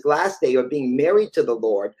communion in this last day of being married to the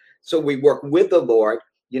Lord. So we work with the Lord.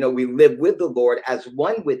 We live with the Lord as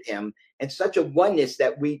one with him, and such a oneness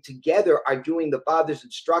that we together are doing the Father's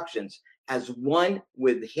instructions as one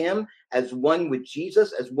with him, as one with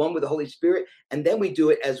Jesus, as one with the Holy Spirit. And then we do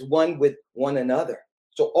it as one with one another.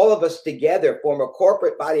 So all of us together form a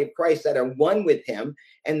corporate body of Christ that are one with him,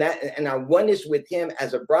 and our oneness with him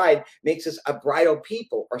as a bride makes us a bridal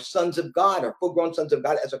people, or sons of God, or full-grown sons of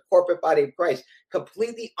God, as a corporate body of Christ,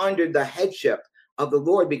 completely under the headship of the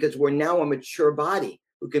Lord, because we're now a mature body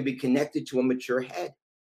who can be connected to a mature head.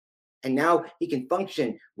 And now he can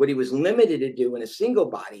function what he was limited to do in a single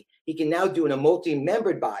body. He can now do in a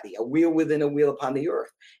multi-membered body, a wheel within a wheel upon the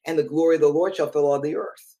earth. And the glory of the Lord shall fill all the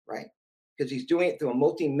earth, right? Because he's doing it through a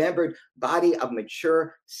multi-membered body of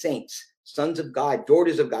mature saints, sons of God,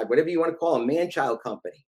 daughters of God, whatever you want to call them, man-child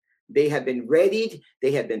company. They have been readied,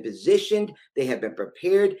 they have been positioned, they have been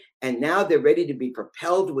prepared, and now they're ready to be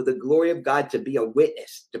propelled with the glory of God to be a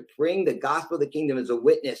witness, to bring the gospel of the kingdom as a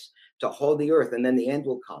witness to hold the earth, and then the end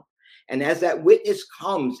will come. And as that witness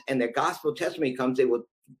comes and their gospel testimony comes, they will,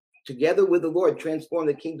 together with the Lord, transform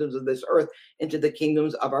the kingdoms of this earth into the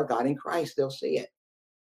kingdoms of our God in Christ. They'll see it.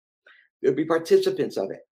 They'll be participants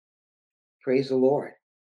of it. Praise the Lord.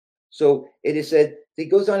 So it is said, he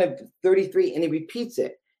goes on in 33 and he repeats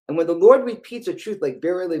it. And when the Lord repeats a truth like,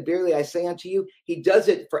 verily, verily, I say unto you, he does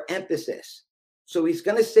it for emphasis. So he's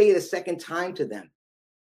going to say it a second time to them.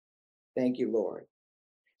 Thank you, Lord. It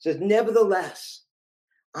says, nevertheless,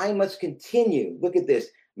 I must continue. Look at this.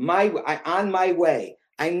 On my way.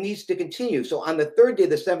 I need to continue. So on the third day,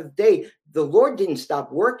 the seventh day, the Lord didn't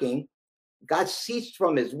stop working. God ceased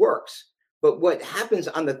from his works. But what happens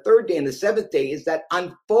on the third day and the seventh day is that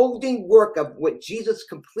unfolding work of what Jesus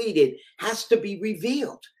completed has to be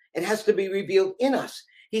revealed. It has to be revealed in us.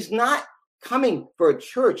 He's not coming for a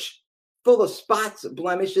church full of spots,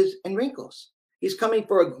 blemishes, and wrinkles. He's coming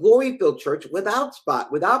for a glory-filled church without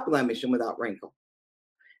spot, without blemish, and without wrinkle.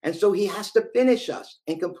 And so he has to finish us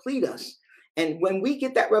and complete us. And when we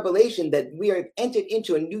get that revelation that we are entered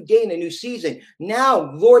into a new day and a new season,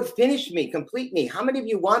 now, Lord, finish me, complete me. How many of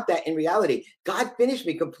you want that in reality? God, finish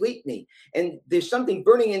me, complete me. And there's something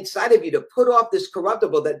burning inside of you to put off this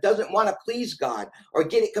corruptible that doesn't want to please God, or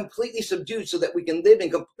get it completely subdued so that we can live in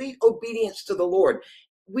complete obedience to the Lord.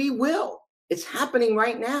 We will. It's happening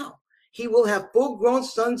right now. He will have full-grown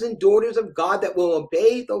sons and daughters of God that will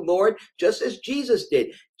obey the Lord just as Jesus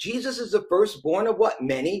did. Jesus is the firstborn of what?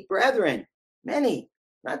 Many brethren. Many,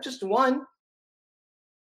 not just one.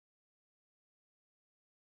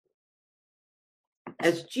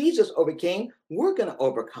 As Jesus overcame, we're going to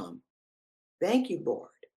overcome. Thank you, Lord.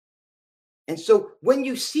 And so when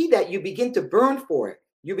you see that, you begin to burn for it.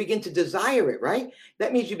 You begin to desire it, right?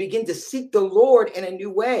 That means you begin to seek the Lord in a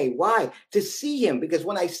new way. Why? To see him, because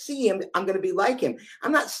when I see him, I'm going to be like him.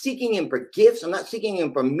 I'm not seeking him for gifts. I'm not seeking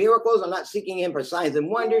him for miracles. I'm not seeking him for signs and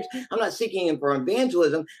wonders. I'm not seeking him for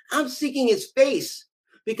evangelism. I'm seeking his face.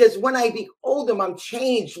 Because when I behold him, I'm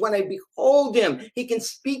changed. When I behold him, he can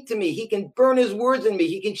speak to me. He can burn his words in me.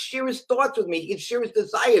 He can share his thoughts with me. He can share his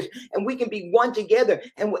desires, and we can be one together.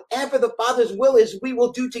 And whatever the Father's will is, we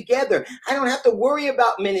will do together. I don't have to worry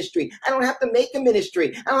about ministry. I don't have to make a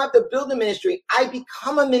ministry. I don't have to build a ministry. I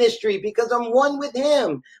become a ministry because I'm one with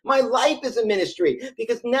him. My life is a ministry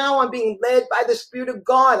because now I'm being led by the Spirit of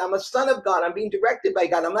God. I'm a son of God. I'm being directed by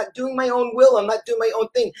God. I'm not doing my own will. I'm not doing my own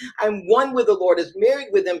thing. I'm one with the Lord, is married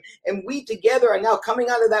with him, and we together are now coming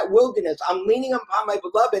out of that wilderness. I'm leaning upon my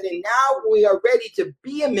beloved, and now we are ready to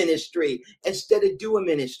be a ministry instead of do a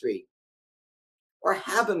ministry or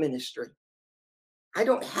have a ministry. I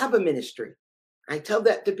don't have a ministry. I tell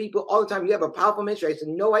that to people all the time. You have a powerful ministry. I said,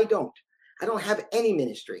 no, I don't. I don't have any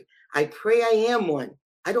ministry. I pray I am one.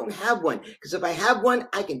 I don't have one, because if I have one,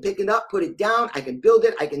 I can pick it up, put it down, I can build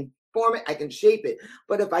it, I can form it, I can shape it.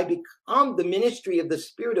 But if I become the ministry of the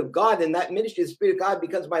Spirit of God, and that ministry of the Spirit of God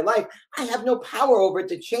becomes my life, I have no power over it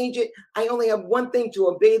to change it. I only have one thing: to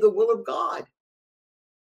obey the will of God.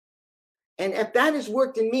 And if that has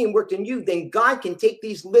worked in me and worked in you, then God can take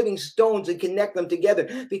these living stones and connect them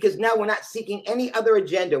together, because now we're not seeking any other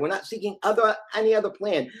agenda. We're not seeking any other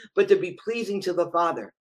plan, but to be pleasing to the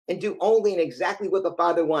Father and do only and exactly what the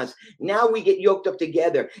Father wants. Now we get yoked up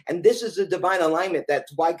together. And this is a divine alignment.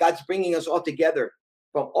 That's why God's bringing us all together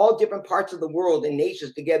from all different parts of the world and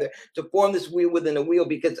nations together to form this wheel within a wheel,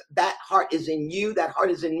 because that heart is in you, that heart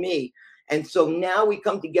is in me. And so now we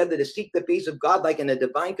come together to seek the face of God like in a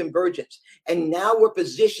divine convergence. And now we're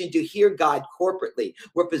positioned to hear God corporately.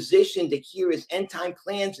 We're positioned to hear his end time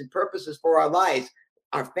plans and purposes for our lives,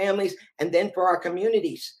 our families, and then for our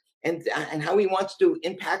communities, and how he wants to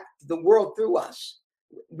impact the world through us.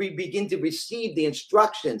 We begin to receive the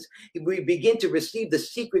instructions. We begin to receive the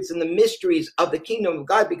secrets and the mysteries of the kingdom of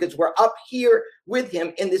God, because we're up here with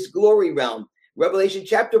him in this glory realm. Revelation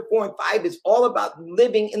chapter 4 and 5 is all about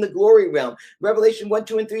living in the glory realm. Revelation 1,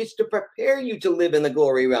 2, and 3 is to prepare you to live in the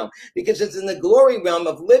glory realm, because it's in the glory realm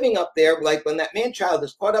of living up there, like when that man child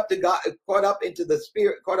is caught up to God, caught up into the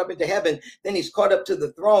spirit, caught up into heaven, then he's caught up to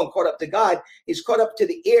the throne, caught up to God, he's caught up to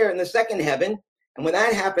the air in the second heaven. And when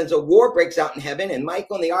that happens, a war breaks out in heaven, and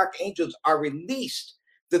Michael and the archangels are released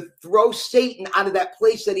to throw Satan out of that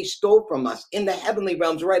place that he stole from us in the heavenly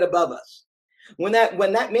realms right above us. When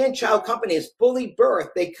that man-child company is fully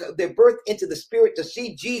birthed, they're birthed into the spirit to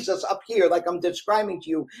see Jesus up here, like I'm describing to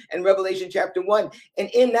you in Revelation chapter 1. And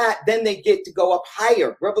in that, then they get to go up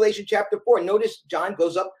higher. Revelation chapter 4, notice John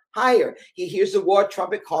goes up higher. He hears the war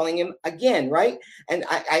trumpet calling him again, right? And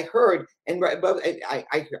I heard, and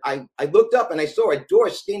I looked up and I saw a door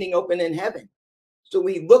standing open in heaven. So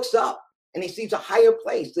he looks up and he sees a higher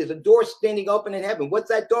place. There's a door standing open in heaven. What's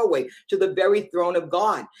that doorway? To the very throne of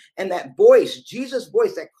God. And that voice, Jesus'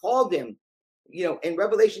 voice that called him, in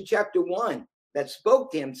Revelation chapter 1, that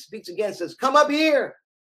spoke to him, speaks again, says, come up here.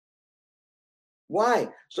 Why?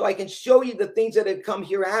 So I can show you the things that have come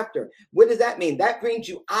hereafter. What does that mean? That brings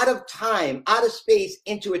you out of time, out of space,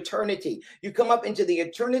 into eternity. You come up into the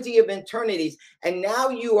eternity of eternities, and now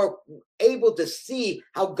you are able to see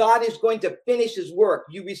how God is going to finish his work.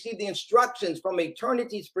 You receive the instructions from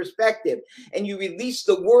eternity's perspective, and you release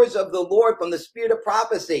the words of the Lord from the spirit of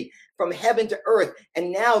prophecy from heaven to earth.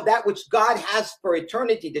 And now that which God has for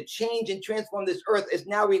eternity to change and transform this earth is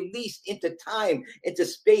now released into time, into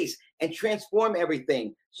space, and transform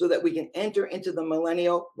everything so that we can enter into the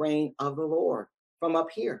millennial reign of the Lord from up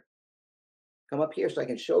here. Come up here so I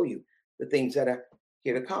can show you the things that are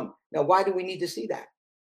here to come. Now, why do we need to see that?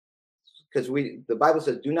 Because the Bible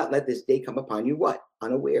says, do not let this day come upon you what?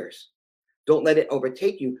 Unawares. Don't let it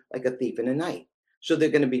overtake you like a thief in the night. So there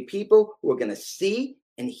are going to be people who are going to see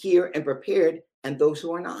and hear and prepared, and those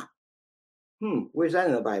who are not. Where's that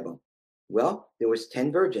in the Bible? Well, there was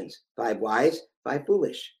 10 virgins, 5 wise, 5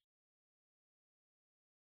 foolish.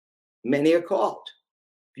 Many are called,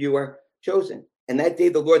 few are chosen. And that day,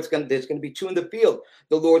 there's going to be 2 in the field.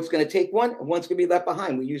 The Lord's going to take one, and one's going to be left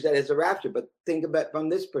behind. We use that as a rapture, but think about from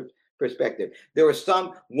this perspective. There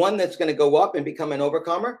are one that's going to go up and become an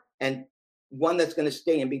overcomer, and one that's going to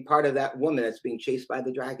stay and be part of that woman that's being chased by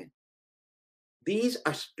the dragon. These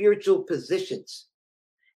are spiritual positions.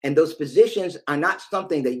 And those positions are not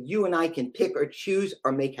something that you and I can pick or choose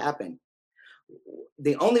or make happen.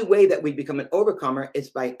 The only way that we become an overcomer is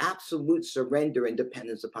by absolute surrender and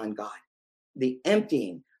dependence upon God. The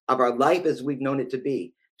emptying of our life as we've known it to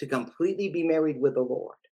be, to completely be married with the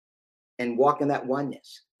Lord and walk in that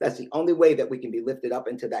oneness. That's the only way that we can be lifted up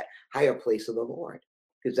into that higher place of the Lord,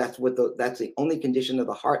 because that's the only condition of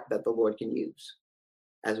the heart that the Lord can use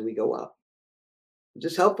as we go up. Is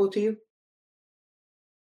this helpful to you?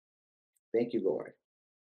 Thank you, Lord.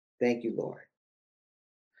 Thank you, Lord.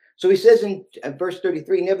 So he says in verse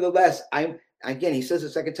 33, nevertheless, again, he says a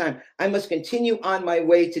second time, I must continue on my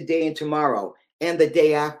way today and tomorrow and the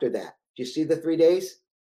day after that. Do you see the 3 days?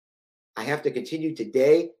 I have to continue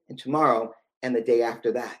today and tomorrow and the day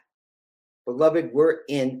after that. Beloved, we're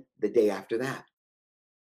in the day after that.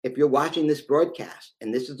 If you're watching this broadcast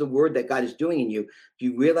and this is the word that God is doing in you, do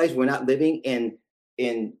you realize we're not living in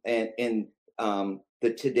the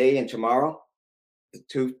today and tomorrow, the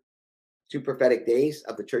two prophetic days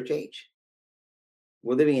of the church age?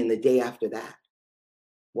 We're living in the day after that.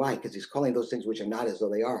 Why? Because he's calling those things which are not as though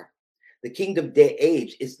they are. The kingdom day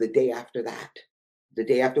age is the day after that. The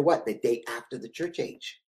day after what? The day after the church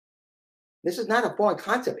age. This is not a foreign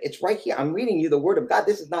concept. It's right here. I'm reading you the word of God.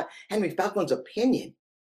 This is not Henry Falcon's opinion.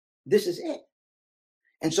 This is it.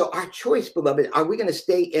 And so our choice, beloved, are we going to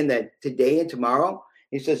stay in the today and tomorrow?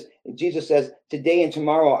 He says, Jesus says, today and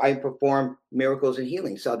tomorrow I perform miracles and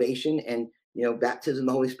healing, salvation and, baptism,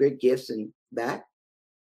 the Holy Spirit, gifts and that.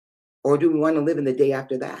 Or do we want to live in the day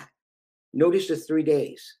after that? Notice the 3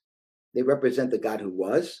 days. They represent the God who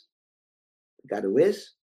was, the God who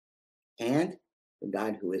is, and the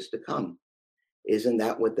God who is to come. Isn't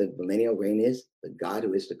that what the millennial reign is? The God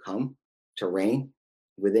who is to come to reign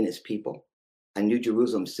within his people. A New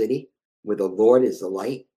Jerusalem city where the Lord is the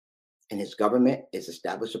light and his government is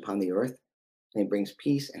established upon the earth. And he brings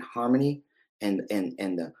peace and harmony and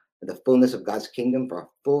the fullness of God's kingdom for a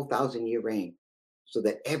full 1,000-year reign, so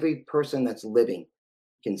that every person that's living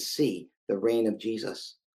can see the reign of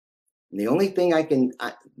Jesus. And the only thing I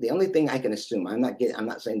can assume, I'm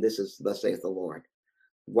not saying this is thus saith the Lord.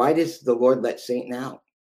 Why does the Lord let Satan out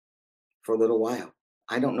for a little while?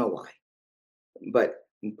 I don't know why, but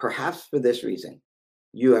perhaps for this reason.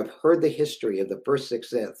 You have heard the history of the first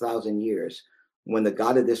 6,000 years when the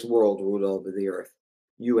God of this world ruled over the earth.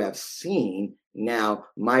 You have seen now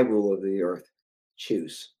my rule over the earth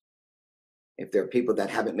choose. If there are people that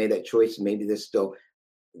haven't made that choice, maybe they're still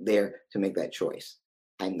there to make that choice.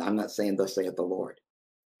 I'm not saying thus saith the Lord,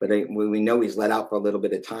 but we know he's let out for a little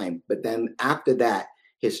bit of time. But then after that,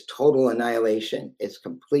 his total annihilation is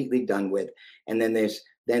completely done with. And then there's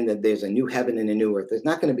a new heaven and a new earth. There's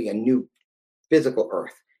not going to be a new physical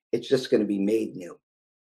earth. It's just going to be made new.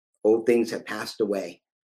 Old things have passed away.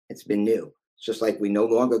 It's been new. It's just like we no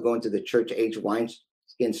longer go into the church age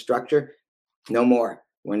wineskin structure. No more.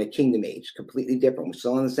 We're in a kingdom age, completely different. We're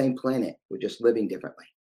still on the same planet. We're just living differently.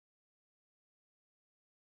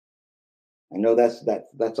 I know that's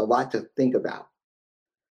a lot to think about.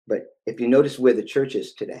 But if you notice where the church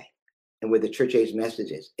is today and where the church age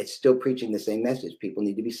message is, it's still preaching the same message. People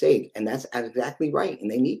need to be saved. And that's exactly right.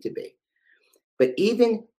 And they need to be. But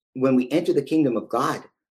even when we enter the kingdom of God,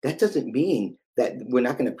 that doesn't mean that we're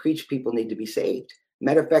not going to preach people need to be saved.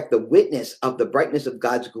 Matter of fact, the witness of the brightness of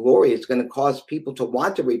God's glory is going to cause people to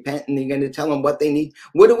want to repent, and you're going to tell them what they need.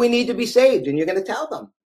 What do we need to be saved? And you're going to tell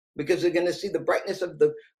them, because they're going to see the brightness of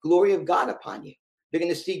the glory of God upon you. They're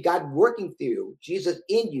going to see God working through you, Jesus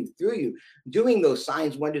in you, through you, doing those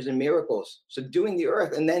signs, wonders, and miracles, subduing the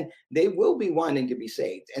earth, and then they will be wanting to be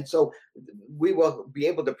saved. And so we will be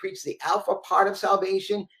able to preach the alpha part of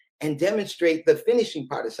salvation and demonstrate the finishing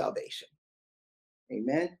part of salvation.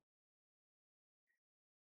 Amen.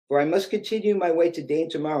 For I must continue my way today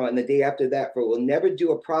and tomorrow and the day after that, for it will never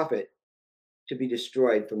do a prophet to be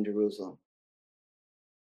destroyed from Jerusalem.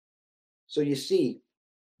 So you see,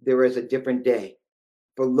 there is a different day.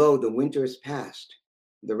 For lo, the winter is past,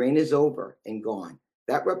 the rain is over and gone.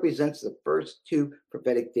 That represents the first 2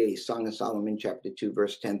 prophetic days, Song of Solomon, chapter 2,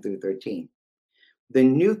 verse 10 through 13. The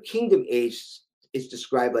new kingdom age is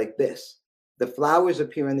described like this. The flowers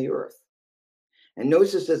appear in the earth. And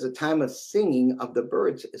notice it says the time of singing of the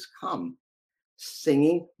birds is come.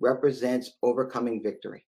 Singing represents overcoming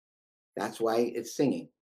victory. That's why it's singing.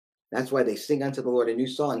 That's why they sing unto the Lord a new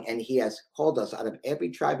song. And he has called us out of every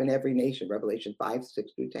tribe and every nation, Revelation 5,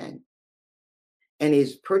 6 through 10. And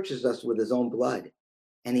he's purchased us with his own blood.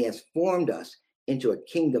 And he has formed us into a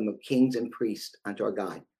kingdom of kings and priests unto our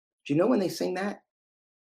God. Do you know when they sing that?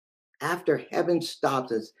 After heaven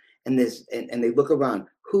stops us and they look around,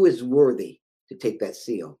 who is worthy to take that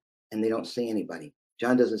seal? And they don't see anybody.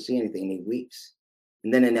 John doesn't see anything and he weeps.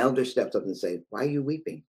 And then an elder steps up and says, why are you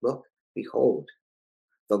weeping? Look, behold,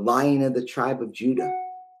 the Lion of the tribe of Judah,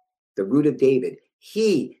 the root of David,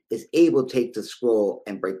 he is able to take the scroll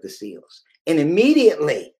and break the seals. And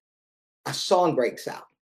immediately a song breaks out.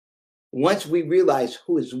 Once we realize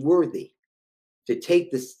who is worthy to take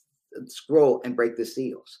this scroll and break the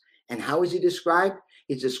seals. And how is he described?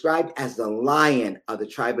 He's described as the Lion of the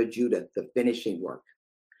tribe of Judah, the finishing work.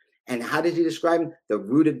 And how does he describe him? The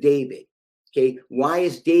root of David. Okay, why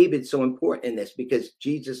is David so important in this? Because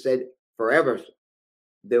Jesus said forever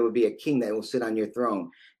there will be a king that will sit on your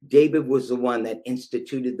throne. David was the one that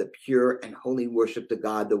instituted the pure and holy worship to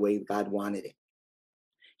God the way God wanted it.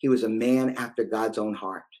 He was a man after God's own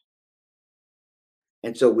heart.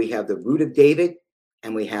 And so we have the root of David,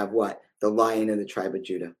 and we have what? The Lion of the tribe of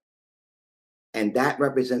Judah. And that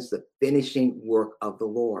represents the finishing work of the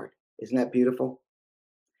Lord. Isn't that beautiful?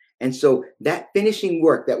 And so that finishing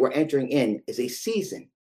work that we're entering in is a season.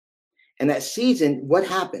 And that season, what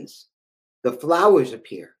happens? The flowers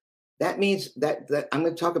appear. That means that I'm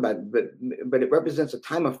going to talk about it, but it represents a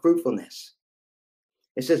time of fruitfulness.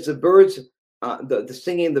 It says the birds, the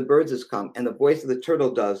singing of the birds has come, and the voice of the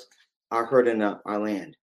turtle doves are heard in our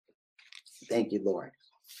land. Thank you, Lord.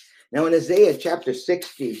 Now in Isaiah chapter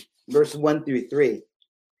 60, verse 1 through 3,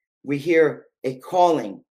 we hear a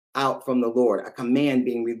calling out from the Lord, a command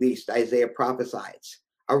being released. Isaiah prophesies,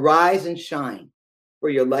 arise and shine, for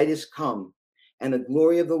your light is come, and the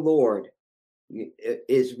glory of the Lord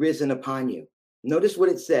is risen upon you. Notice what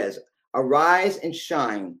it says, arise and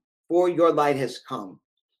shine, for your light has come.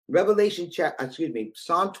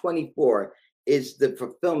 Psalm 24 is the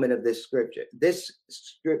fulfillment of this scripture. This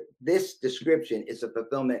description is a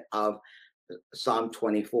fulfillment of Psalm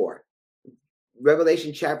 24.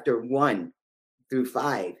 Revelation chapter 1 through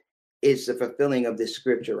 5 is the fulfilling of this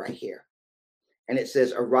scripture right here. And it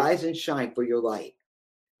says, arise and shine, for your light.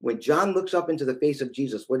 When John looks up into the face of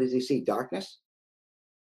Jesus, what does he see? Darkness?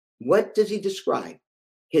 What does he describe?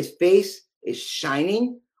 His face is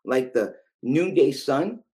shining like the noonday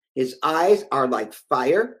sun. His eyes are like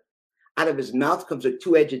fire. Out of his mouth comes a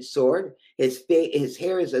two-edged sword. His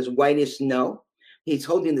hair is as white as snow. He's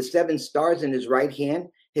holding the 7 stars in his right hand.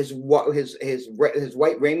 His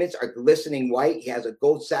white raiments are glistening white. He has a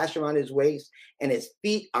gold sash around his waist, and his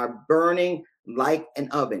feet are burning like an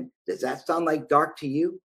oven. Does that sound like dark to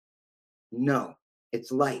you? No,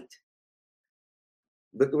 it's light.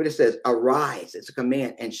 Look at what it says. Arise, it's a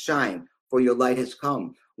command, and shine, for your light has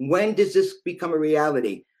come. When does this become a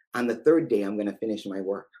reality? On the 3rd day, I'm going to finish my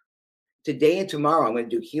work. Today and tomorrow, I'm going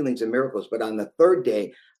to do healings and miracles, but on the 3rd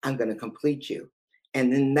day, I'm going to complete you.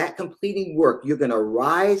 And in that completing work, you're going to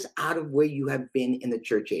rise out of where you have been in the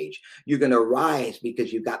church age. You're going to rise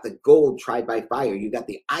because you got the gold tried by fire. You got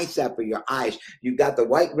the eye salve for your eyes. You got the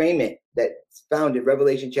white raiment that's found in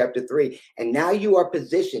Revelation chapter 3. And now you are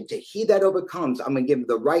positioned to he that overcomes. I'm going to give him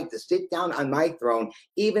the right to sit down on my throne,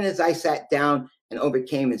 even as I sat down and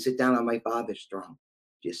overcame and sit down on my Father's throne.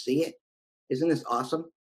 Do you see it? Isn't this awesome,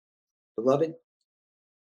 beloved?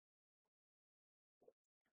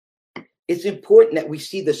 It's important that we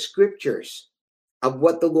see the scriptures of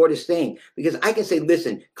what the Lord is saying, because I can say,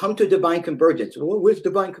 listen, come to divine convergence. Well, where's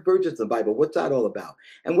divine convergence in the Bible? What's that all about?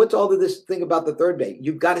 And what's all of this thing about the 3rd day?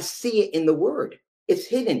 You've got to see it in the word. It's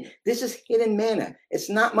hidden. This is hidden manna. It's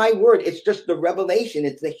not my word. It's just the revelation.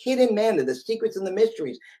 It's the hidden manna, the secrets and the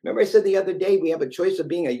mysteries. Remember I said the other day, we have a choice of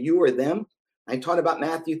being a you or them. I taught about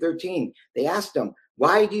Matthew 13. They asked him,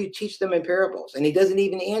 why do you teach them in parables? And he doesn't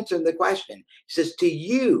even answer the question. He says, to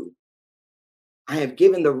you, I have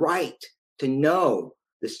given the right to know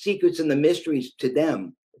the secrets and the mysteries to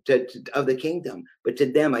them, of the kingdom, but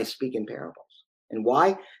to them I speak in parables. And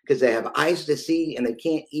why? Because they have eyes to see and they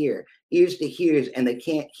can't hear, ears to hear and they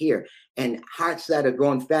can't hear, and hearts that are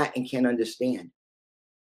grown fat and can't understand.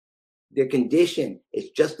 Their condition is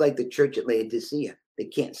just like the church at Laodicea. They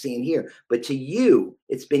can't see and hear. But to you,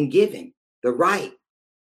 it's been given the right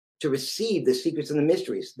to receive the secrets and the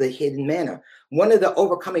mysteries, the hidden manna. One of the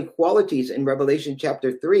overcoming qualities in Revelation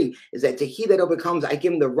chapter 3 is that to he that overcomes, I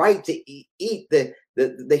give him the right to eat the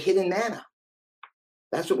hidden manna.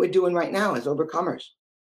 That's what we're doing right now as overcomers.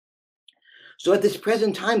 So at this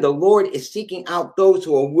present time, the Lord is seeking out those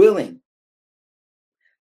who are willing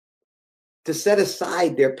to set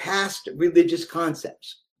aside their past religious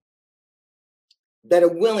concepts, that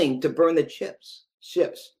are willing to burn the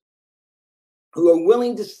ships, who are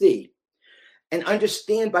willing to see and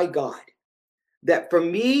understand by God that for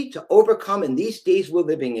me to overcome in these days we're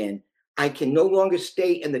living in, I can no longer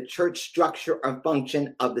stay in the church structure or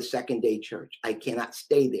function of the 2nd day church. I cannot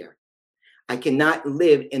stay there. I cannot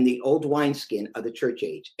live in the old wineskin of the church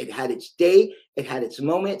age. It had its day, it had its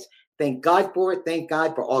moments. Thank God for it. Thank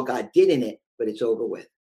God for all God did in it, but it's over with.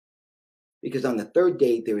 Because on the 3rd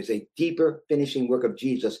day, there is a deeper finishing work of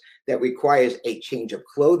Jesus that requires a change of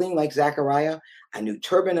clothing like Zechariah, a new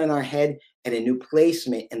turban on our head, and a new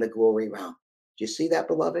placement in the glory realm. Do you see that,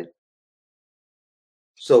 beloved?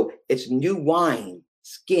 So it's new wine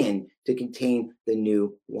skin to contain the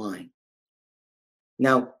new wine.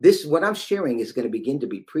 Now, what I'm sharing is going to begin to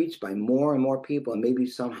be preached by more and more people, and maybe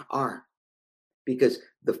some are. Because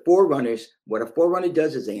the forerunners, what a forerunner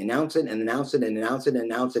does is they announce it and announce it and announce it and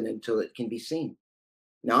announce it until it can be seen.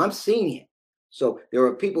 Now I'm seeing it. So there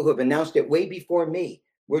are people who have announced it way before me.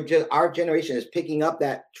 Our generation is picking up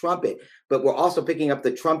that trumpet, but we're also picking up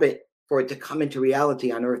the trumpet for it to come into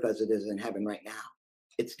reality on earth as it is in heaven right now.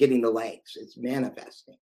 It's getting the legs. It's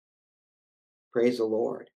manifesting. Praise the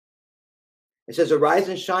Lord. It says, arise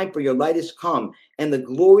and shine, for your light is come, and the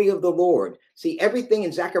glory of the Lord. See, everything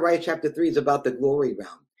in Zechariah chapter 3 is about the glory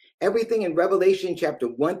realm. Everything in Revelation chapter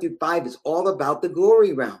 1 through 5 is all about the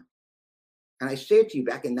glory realm. And I shared to you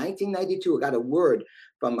back in 1992, I got a word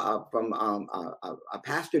from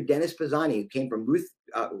Pastor Dennis Pisani, who came from Ruth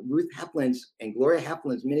Heflin's and Gloria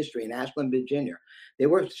Heflin's ministry in Ashland, Virginia.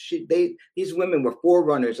 These women were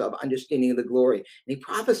forerunners of understanding of the glory. And he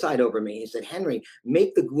prophesied over me. He said, Henry,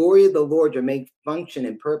 make the glory of the Lord your main function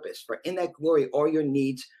and purpose. For in that glory, all your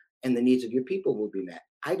needs and the needs of your people will be met.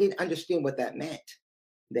 I didn't understand what that meant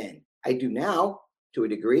then. I do now, to a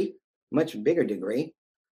degree, much bigger degree.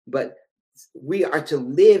 But we are to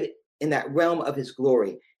live in that realm of his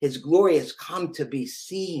glory. His glory has come to be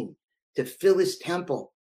seen, to fill his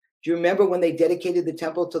temple. Do you remember when they dedicated the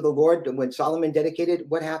temple to the Lord? When Solomon dedicated,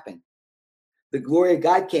 what happened? The glory of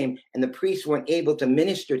God came, and the priests weren't able to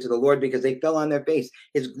minister to the Lord because they fell on their face.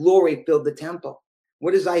 His glory filled the temple.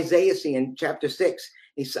 What does Isaiah see in chapter 6?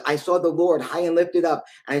 I saw the Lord high and lifted up,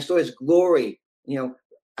 and I saw his glory.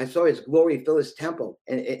 I saw his glory fill his temple,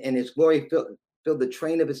 and his glory fill the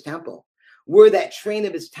train of his temple. We're that train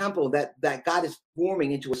of his temple that God is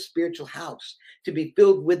forming into a spiritual house to be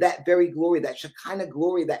filled with that very glory, that Shekinah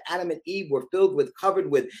glory that Adam and Eve were filled with, covered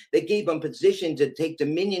with. They gave them position to take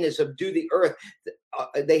dominion and subdue the earth.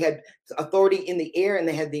 They had authority in the air and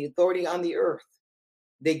they had the authority on the earth.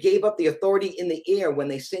 They gave up the authority in the air when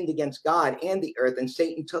they sinned against God and the earth, and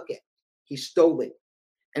Satan took it. He stole it.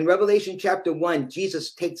 In Revelation chapter 1,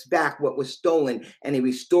 Jesus takes back what was stolen and he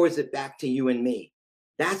restores it back to you and me.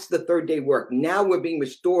 That's the third day work. Now we're being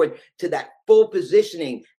restored to that full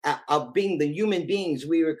positioning of being the human beings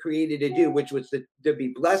we were created to do, which was to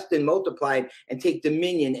be blessed and multiplied and take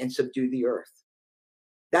dominion and subdue the earth.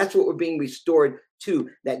 That's what we're being restored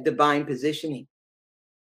to, that divine positioning.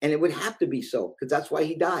 And it would have to be so, because that's why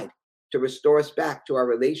he died, to restore us back to our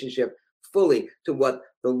relationship fully to what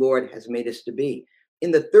the Lord has made us to be.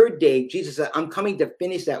 In the third day, Jesus said, I'm coming to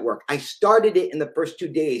finish that work. I started it in the first 2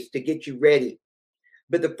 days to get you ready.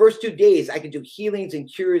 But the first 2 days, I could do healings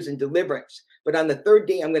and cures and deliverance. But on the third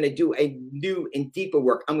day, I'm going to do a new and deeper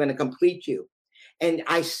work. I'm going to complete you. And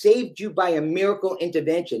I saved you by a miracle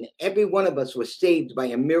intervention. Every one of us was saved by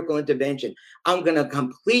a miracle intervention. I'm going to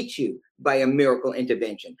complete you by a miracle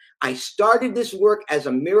intervention. I started this work as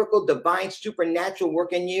a miracle, divine, supernatural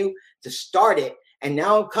work in you to start it. And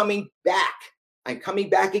now I'm coming back. I'm coming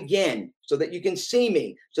back again so that you can see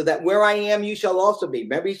me, so that where I am, you shall also be.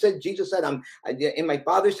 Remember, Jesus said, I'm in my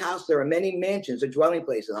Father's house. There are many mansions or dwelling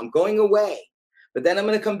places. I'm going away, but then I'm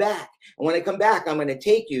going to come back. And when I come back, I'm going to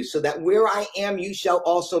take you so that where I am, you shall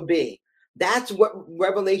also be. That's what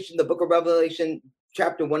Revelation, the book of Revelation,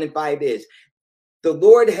 chapter 1 and 5 is. The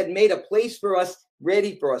Lord had made a place for us,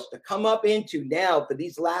 ready for us to come up into now for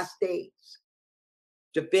these last days,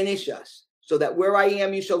 to finish us, so that where I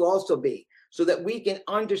am, you shall also be. So that we can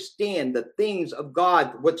understand the things of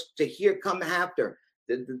God, what's to hear come after,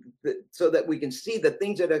 so that we can see the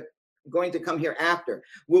things that are going to come hereafter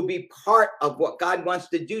will be part of what God wants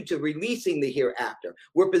to do to releasing the hereafter.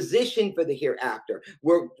 We're positioned for the hereafter.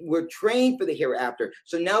 We're trained for the hereafter.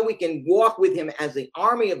 So now we can walk with him as the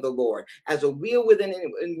army of the Lord, as a wheel within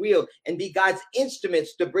a wheel, and be God's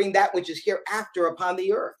instruments to bring that which is hereafter upon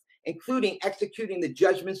the earth, including executing the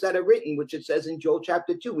judgments that are written, which it says in Joel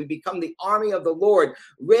chapter 2. We become the army of the Lord,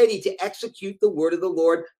 ready to execute the word of the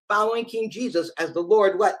Lord, following King Jesus as the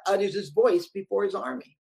Lord utters his voice before his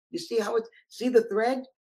army. You see see the thread?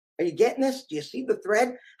 Are you getting this? Do you see the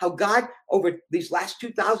thread? How God, over these last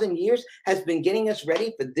 2,000 years, has been getting us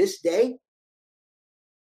ready for this day?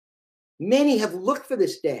 Many have looked for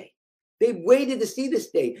this day. They've waited to see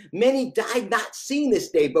this day. Many died not seeing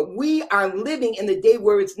this day, but we are living in the day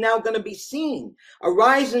where it's now going to be seen.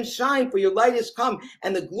 Arise and shine, for your light has come,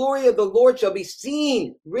 and the glory of the Lord shall be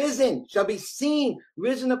seen, risen, shall be seen,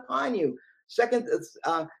 risen upon you. Second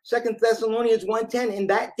Thessalonians 1:10, in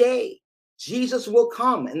that day, Jesus will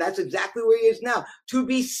come, and that's exactly where he is now, to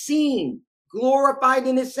be seen, glorified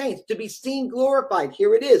in his saints, to be seen, glorified.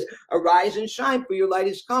 Here it is. Arise and shine, for your light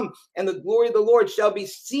is come, and the glory of the Lord shall be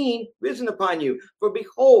seen, risen upon you. For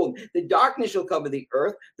behold, the darkness shall cover the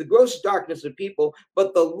earth, the gross darkness of people,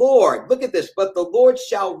 but the Lord, look at this, but the Lord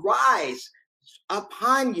shall rise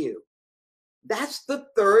upon you. That's the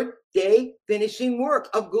third day finishing work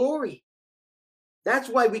of glory. That's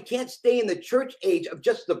why we can't stay in the church age of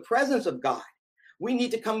just the presence of God. We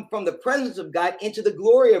need to come from the presence of God into the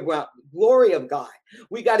glory of God.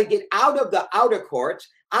 We got to get out of the outer courts,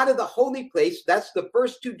 out of the holy place. That's the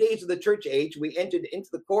first 2 days of the church age. We entered into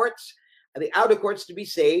the courts, the outer courts to be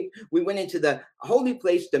saved. We went into the holy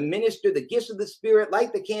place to minister the gifts of the Spirit,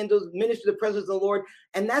 light the candles, minister the presence of the Lord.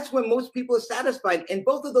 And that's when most people are satisfied. In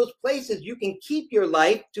both of those places, you can keep your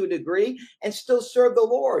life to a degree and still serve the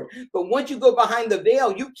Lord. But once you go behind the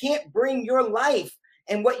veil, you can't bring your life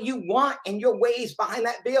and what you want and your ways behind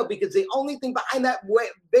that veil, because the only thing behind that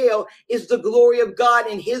veil is the glory of God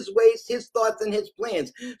and his ways, his thoughts, and his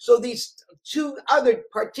plans. So these two other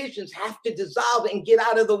partitions have to dissolve and get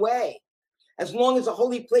out of the way. As long as the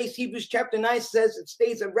holy place, Hebrews chapter 9 says, it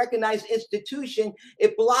stays a recognized institution,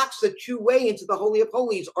 it blocks the true way into the Holy of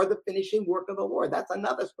Holies or the finishing work of the Lord. That's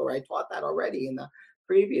another story. I taught that already in the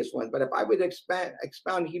previous one. But if I would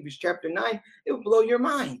expound Hebrews chapter 9, it would blow your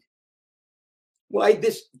mind. Why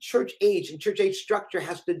this church age and church age structure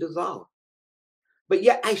has to dissolve. But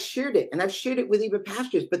yet I shared it, and I've shared it with even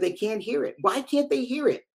pastors, but they can't hear it. Why can't they hear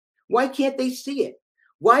it? Why can't they see it?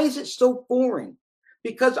 Why is it so foreign?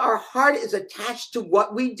 Because our heart is attached to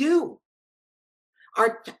what we do.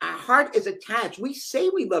 Our heart is attached. We say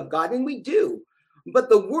we love God, and we do. But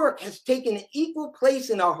the work has taken an equal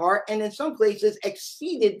place in our heart, and in some places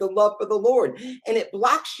exceeded the love for the Lord. And it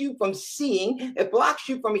blocks you from seeing, it blocks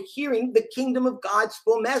you from hearing the kingdom of God's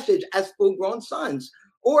full message as full-grown sons.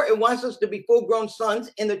 Or it wants us to be full-grown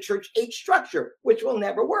sons in the church age structure, which will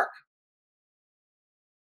never work.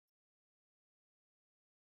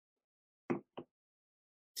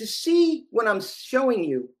 To see what I'm showing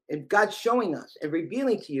you, and God's showing us and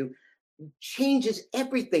revealing to you, changes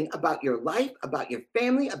everything about your life, about your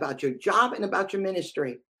family, about your job, and about your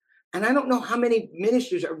ministry. And I don't know how many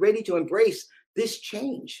ministers are ready to embrace this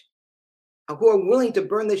change, who are willing to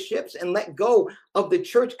burn the ships and let go of the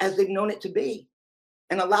church as they've known it to be,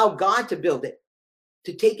 and allow God to build it,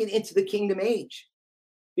 to take it into the kingdom age,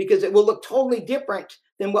 because it will look totally different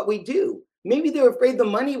than what we do. Maybe they're afraid the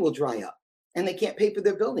money will dry up and they can't pay for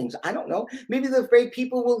their buildings. I don't know. Maybe they're afraid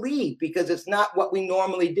people will leave because it's not what we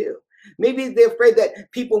normally do. Maybe they're afraid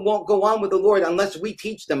that people won't go on with the Lord unless we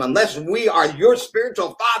teach them. Unless we are your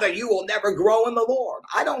spiritual father, you will never grow in the Lord.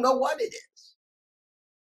 I don't know what it is.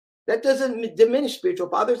 That doesn't diminish spiritual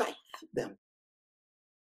fathers. I have them.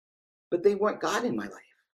 But they weren't God in my life.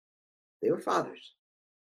 They were fathers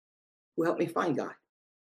who helped me find God.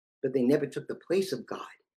 But they never took the place of God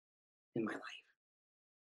in my life.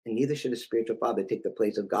 And neither should a spiritual father take the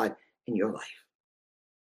place of God in your life.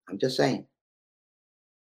 I'm just saying.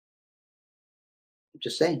 I'm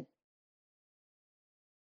just saying.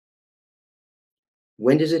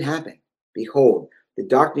 When does it happen? Behold, the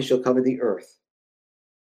darkness shall cover the earth,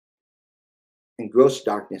 and gross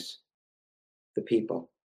darkness the people.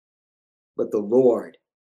 But the Lord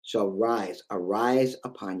shall arise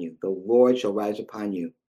upon you. The Lord shall rise upon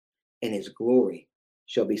you, and his glory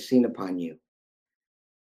shall be seen upon you.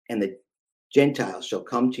 And the Gentiles shall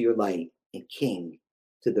come to your light, and king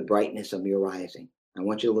to the brightness of your rising. I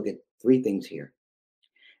want you to look at three things here.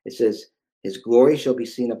 It says, his glory shall be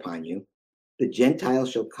seen upon you. The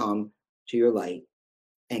Gentiles shall come to your light,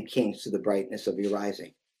 and kings to the brightness of your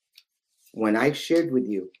rising. When I've shared with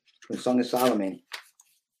you from Song of Solomon,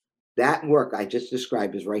 that work I just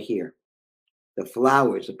described is right here. The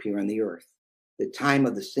flowers appear on the earth. The time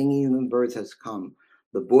of the singing of the birds has come.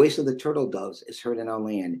 The voice of the turtle doves is heard in our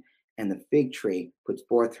land, and the fig tree puts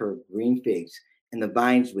forth her green figs, and the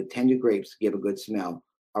vines with tender grapes give a good smell.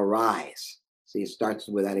 Arise. See, it starts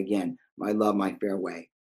with that again. My love, my fair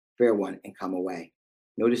one, and come away.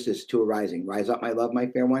 Notice this two arising. Rise up, my love, my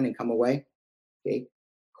fair one, and come away. Okay,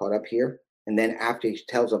 caught up here. And then after he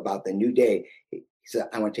tells about the new day, he said,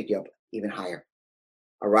 I want to take you up even higher.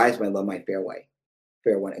 Arise, my love, my fair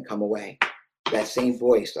one, and come away. That same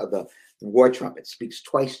voice of the war trumpet speaks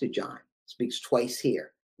twice to John, speaks twice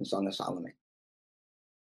here in Song of Solomon.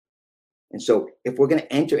 And so if we're going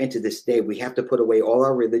to enter into this day, we have to put away all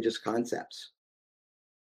our religious concepts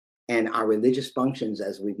and our religious functions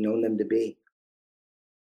as we've known them to be.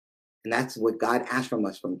 And that's what God asked from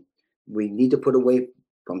us. We need to put away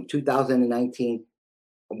from 2019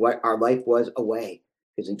 what our life was away.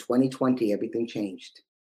 Because in 2020, everything changed.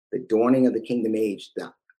 The dawning of the kingdom age,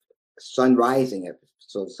 the sun rising,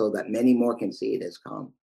 so that many more can see it has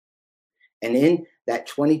come. And in that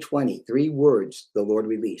 2020, 3 words the Lord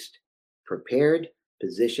released: prepared,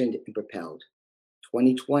 positioned, and propelled.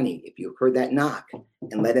 2020, if you heard that knock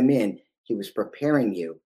and let him in, he was preparing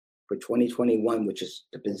you for 2021, which is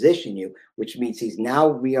to position you, which means he's now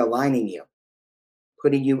realigning you,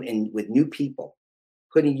 putting you in with new people,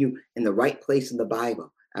 putting you in the right place in the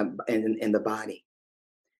Bible and in the body.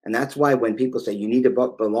 And that's why when people say you need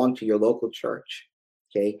to belong to your local church,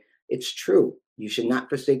 okay, it's true. You should not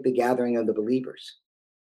forsake the gathering of the believers.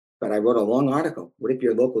 But I wrote a long article. What if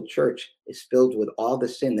your local church is filled with all the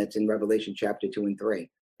sin that's in Revelation chapter 2 and 3?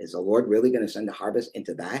 Is the Lord really going to send a harvest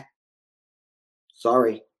into that?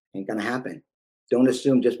 Sorry, ain't going to happen. Don't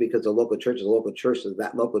assume just because a local church is a local church,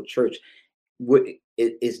 that local church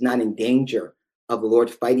is not in danger of the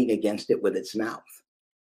Lord fighting against it with its mouth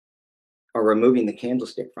or removing the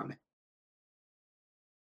candlestick from it.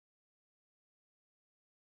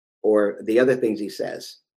 Or the other things he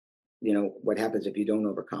says, what happens if you don't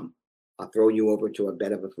overcome? I'll throw you over to a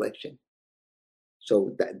bed of affliction.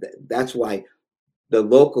 So that's why the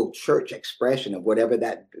local church expression of whatever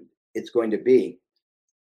that it's going to be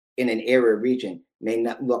in an area region may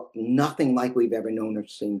not look nothing like we've ever known or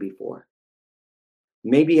seen before.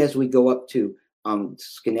 Maybe as we go up to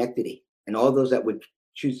Schenectady and all those that would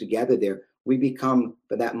choose to gather there, we become,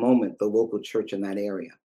 for that moment, the local church in that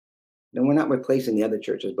area. Now, we're not replacing the other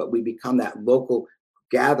churches, but we become that local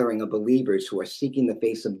gathering of believers who are seeking the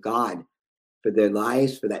face of God for their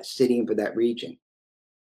lives, for that city, and for that region.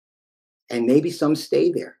 And maybe some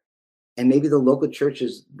stay there. And maybe the local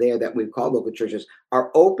churches there that we call local churches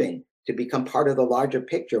are open to become part of the larger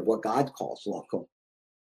picture of what God calls local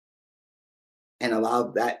and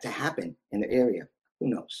allow that to happen in the area. Who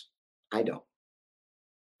knows? I don't.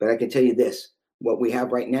 But I can tell you this, what we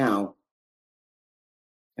have right now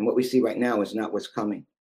and what we see right now is not what's coming.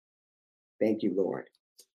 Thank you, Lord.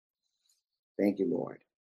 Thank you, Lord.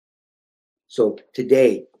 So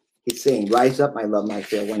today, it's saying, rise up, my love, my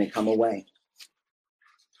fair one, and come away.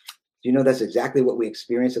 Do you know that's exactly what we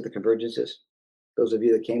experienced at the convergences? Those of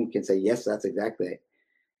you that came can say, yes, that's exactly it.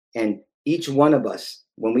 And each one of us,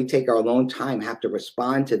 when we take our alone time, have to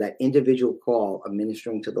respond to that individual call of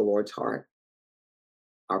ministering to the Lord's heart,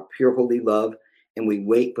 our pure, holy love, and we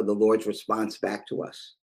wait for the Lord's response back to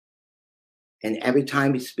us. And every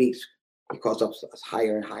time he speaks, he calls us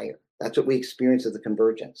higher and higher. That's what we experience at the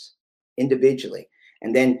convergence, individually.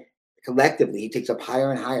 And then collectively, he takes up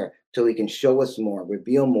higher and higher till he can show us more,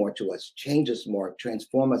 reveal more to us, change us more,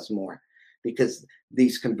 transform us more. Because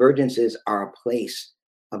these convergences are a place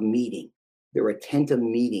of meeting. They're a tent of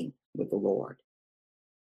meeting with the Lord.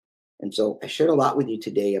 And so I shared a lot with you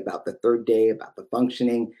today about the third day, about the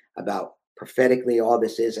functioning, about prophetically all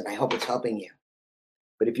this is, and I hope it's helping you.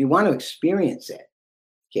 But if you want to experience it,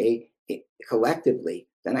 okay, collectively,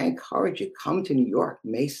 then I encourage you, come to New York,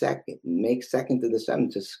 May 2nd, May 2nd through the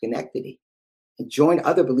 7th to Schenectady. And join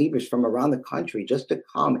other believers from around the country just to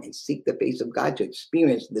come and seek the face of God, to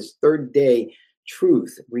experience this third day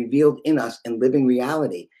truth revealed in us and living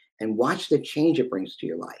reality, and watch the change it brings to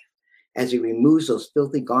your life as he removes those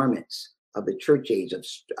filthy garments of the church age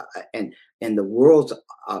and the world's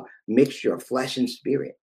mixture of flesh and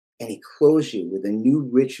spirit. And he clothes you with a new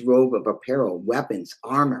rich robe of apparel, weapons,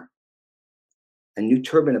 armor, a new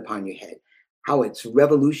turban upon your head. How it's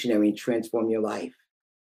revolutionary and transform your life.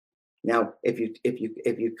 Now, if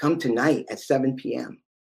you come tonight at 7 p.m.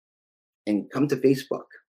 and come to Facebook,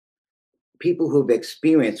 people who've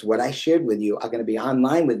experienced what I shared with you are going to be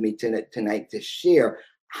online with me tonight to share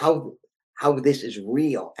how this is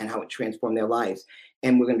real and how it transformed their lives.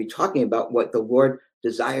 And we're going to be talking about what the Lord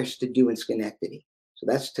desires to do in Schenectady. So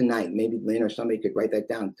that's tonight. Maybe Lynn or somebody could write that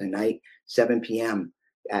down. Tonight, 7 p.m.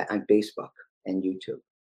 on Facebook and YouTube.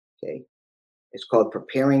 Okay. It's called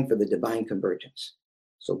Preparing for the Divine Convergence.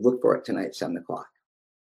 So look for it tonight at 7 o'clock.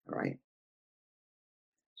 All right.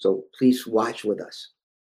 So please watch with us.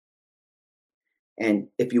 And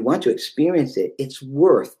if you want to experience it, it's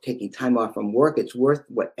worth taking time off from work. It's worth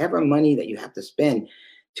whatever money that you have to spend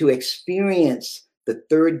to experience the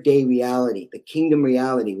third day reality, the kingdom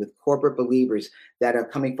reality with corporate believers that are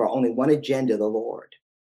coming for only one agenda, the Lord.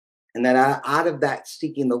 And that out of that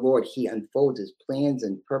seeking the Lord, he unfolds his plans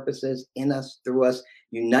and purposes in us, through us,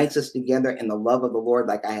 unites us together in the love of the Lord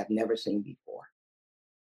like I have never seen before.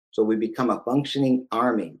 So we become a functioning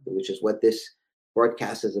army, which is what this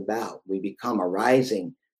broadcast is about. We become a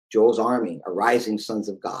rising Joel's army, a rising sons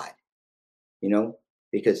of God,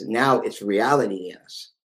 because now it's reality in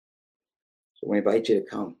us. So we invite you to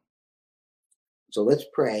come. So let's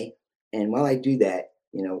pray. And while I do that,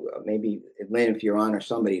 maybe Lynn, if you're on, or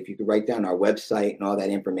somebody, if you could write down our website and all that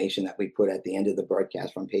information that we put at the end of the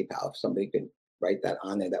broadcast from PayPal, if somebody could write that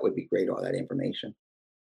on there, that would be great, all that information.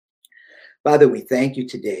 Father, we thank you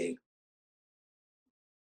today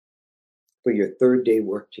for your third day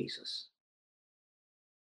work, Jesus.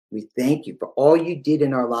 We thank you for all you did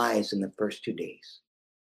in our lives in the first 2 days.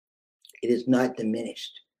 It is not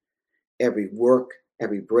diminished. Every work,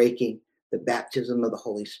 every breaking, the baptism of the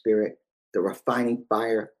Holy Spirit, the refining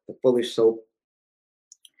fire, the fuller soap,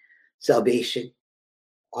 salvation,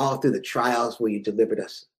 all through the trials where you delivered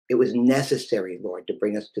us. It was necessary, Lord, to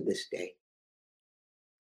bring us to this day.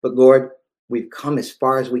 But Lord, we've come as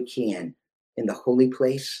far as we can in the holy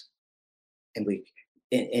place, and through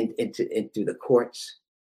the courts,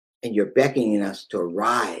 and you're beckoning us to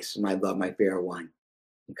arise, my love, my fair one,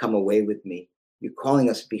 and come away with me. You're calling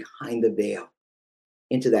us behind the veil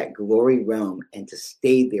into that glory realm and to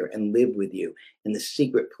stay there and live with you in the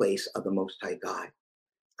secret place of the Most High God.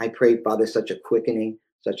 I pray, Father, such a quickening,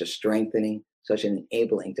 such a strengthening, such an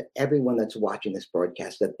enabling to everyone that's watching this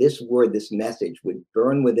broadcast, that this word, this message would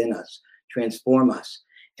burn within us, transform us,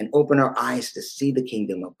 and open our eyes to see the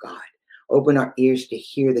kingdom of God. Open our ears to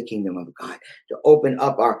hear the kingdom of God, to open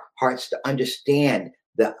up our hearts to understand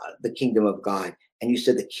the kingdom of God. And you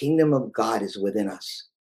said the kingdom of God is within us.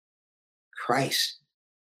 Christ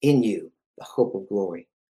in you, the hope of glory.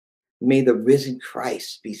 May the risen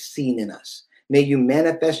Christ be seen in us. May you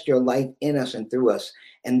manifest your light in us and through us.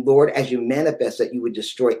 And Lord, as you manifest that, you would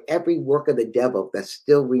destroy every work of the devil that's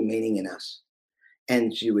still remaining in us.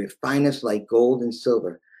 And you refine us like gold and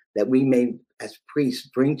silver, that we may, as priests,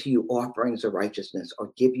 bring to you offerings of righteousness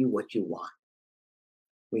or give you what you want.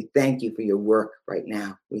 We thank you for your work right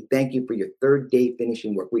now. We thank you for your third day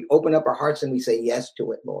finishing work. We open up our hearts and we say yes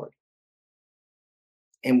to it, Lord.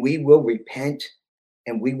 And we will repent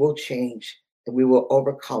and we will change and we will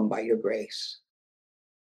overcome by your grace.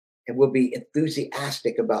 And we'll be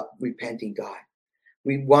enthusiastic about repenting, God.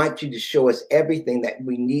 We want you to show us everything that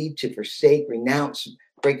we need to forsake, renounce,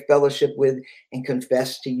 break fellowship with, and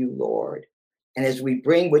confess to you, Lord. And as we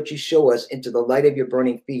bring what you show us into the light of your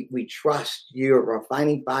burning feet, we trust your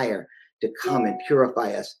refining fire to come and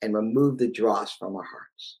purify us and remove the dross from our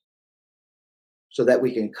hearts, so that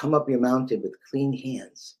we can come up your mountain with clean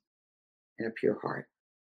hands and a pure heart.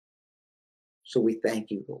 So we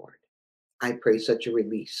thank you, Lord. I pray such a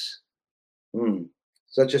release,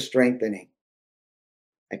 such a strengthening.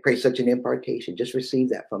 I pray such an impartation. Just receive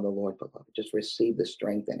that from the Lord, beloved. Just receive the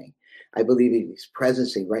strengthening. I believe He's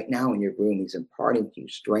presence right now in your room. He's imparting to you,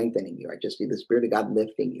 strengthening you. I just see the Spirit of God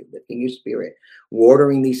lifting you, lifting your spirit,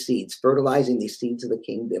 watering these seeds, fertilizing these seeds of the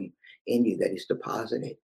kingdom in you that He's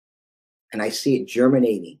deposited. And I see it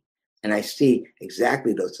germinating. And I see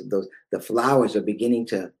exactly the flowers are beginning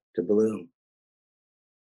to bloom.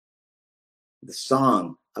 The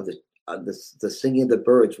song of the singing of the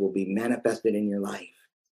birds will be manifested in your life.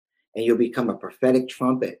 And you'll become a prophetic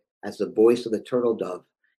trumpet as the voice of the turtle dove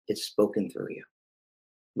is spoken through you.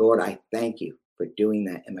 Lord, I thank you for doing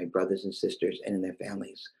that in my brothers and sisters and in their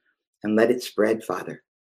families. And let it spread, Father,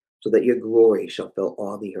 so that your glory shall fill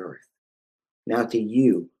all the earth. Now to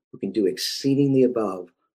you, who can do exceedingly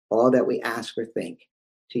above all that we ask or think,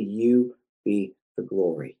 to you be the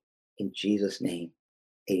glory. In Jesus' name,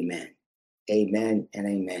 amen. Amen and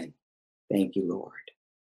amen. Thank you, Lord.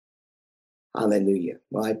 Hallelujah.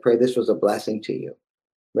 Well, I pray this was a blessing to you.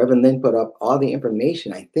 Reverend Lynn put up all the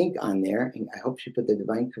information, I think, on there, and I hope she put the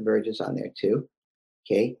divine convergence on there too.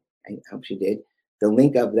 Okay, I hope she did. The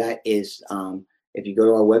link of that is if you go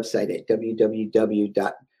to our website at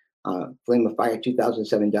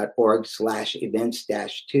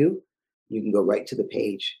www.flameoffire2007.org/events-2, you can go right to the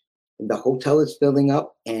page. The hotel is filling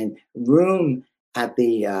up, and room at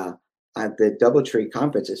the Doubletree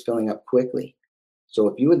conference is filling up quickly. So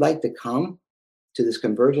if you would like to come to this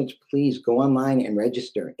convergence, please go online and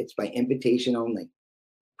register. It's by invitation only.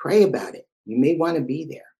 Pray about it. You may want to be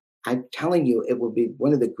there. I'm telling you, it will be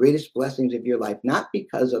one of the greatest blessings of your life, not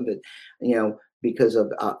because of it, because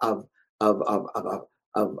of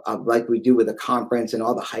like we do with a conference and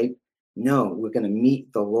all the hype. No, we're going to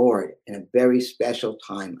meet the Lord in a very special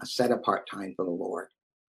time, a set apart time for the Lord,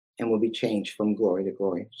 and we'll be changed from glory to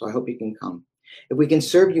glory. So I hope you can come. If we can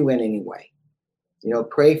serve you in any way,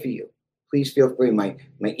 pray for you, please feel free. My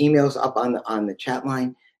email's up on the chat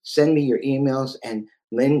line. Send me your emails, and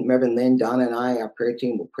Reverend Lynn, Donna, and I, our prayer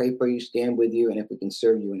team, will pray for you, stand with you, and if we can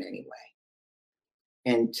serve you in any way.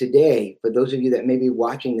 And today, for those of you that may be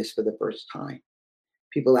watching this for the first time,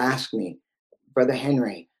 people ask me, Brother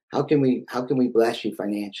Henry, how can we bless you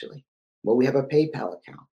financially? Well, we have a PayPal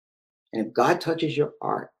account. And if God touches your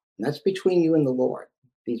heart, and that's between you and the Lord,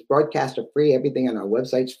 these broadcasts are free. Everything on our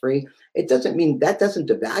website's free. It doesn't mean that doesn't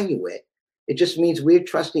devalue it. It just means we're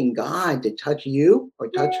trusting God to touch you or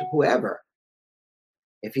touch whoever.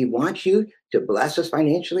 If He wants you to bless us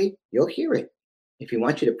financially, you'll hear it. If He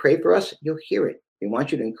wants you to pray for us, you'll hear it. We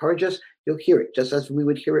want you to encourage us. You'll hear it just as we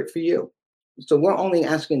would hear it for you. So we're only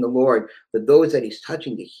asking the Lord for those that he's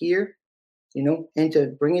touching to hear, and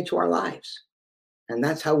to bring it to our lives. And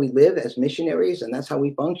that's how we live as missionaries, and that's how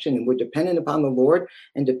we function. And we're dependent upon the Lord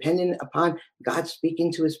and dependent upon God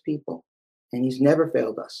speaking to his people. And he's never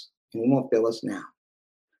failed us, and he won't fail us now.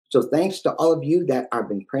 So thanks to all of you that have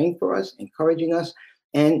been praying for us, encouraging us,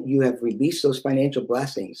 and you have released those financial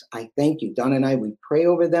blessings. I thank you. Don and I, we pray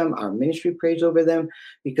over them. Our ministry prays over them,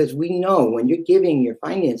 because we know when you're giving your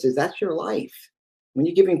finances, that's your life. When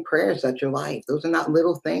you're giving prayers, that's your life. Those are not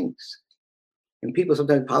little things. And people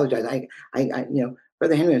sometimes apologize.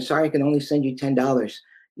 Brother Henry, I'm sorry I can only send you $10.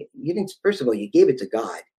 You didn't. First of all, you gave it to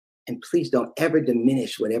God, and please don't ever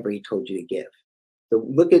diminish whatever he told you to give. So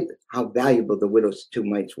look at how valuable the widow's 2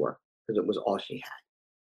 mites were, because it was all she had.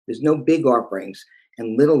 There's no big offerings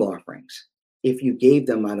and little offerings if you gave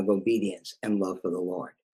them out of obedience and love for the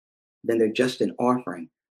Lord. Then they're just an offering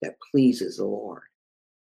that pleases the Lord.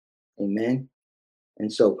 Amen.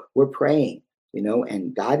 And so we're praying,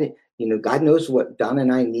 and God, God knows what Don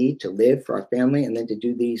and I need to live for our family, and then to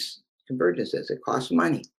do these convergences. It costs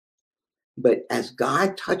money. But as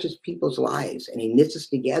God touches people's lives and he knits us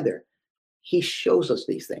together, he shows us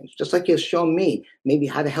these things, just like he'll show me maybe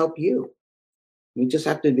how to help you. We just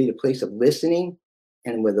have to be the place of listening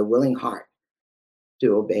and with a willing heart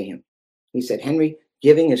to obey him. He said, Henry,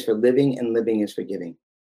 giving is for living and living is for giving.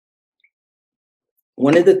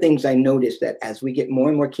 One of the things I noticed that as we get more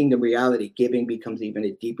and more kingdom reality, giving becomes even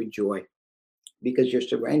a deeper joy, because you're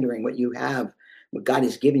surrendering what you have, what God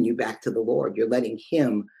has given you, back to the Lord. You're letting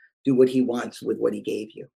him do what he wants with what he gave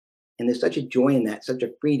you. And there's such a joy in that, such a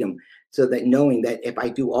freedom, so that knowing that if I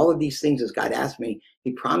do all of these things as God asked me,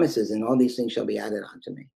 he promises, and all these things shall be added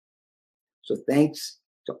onto me. So thanks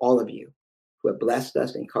to all of you who have blessed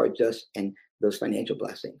us, encouraged us, and those financial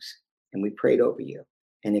blessings. And we prayed over you.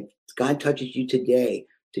 And if God touches you today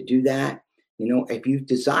to do that, if you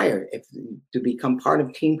desire to become part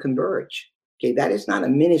of Team Converge, okay, that is not a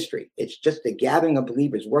ministry. It's just a gathering of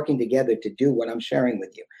believers working together to do what I'm sharing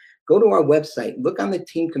with you. Go to our website, look on the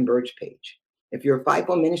Team Converge page. If you're a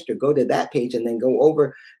fivefold minister, go to that page and then go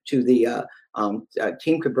over to the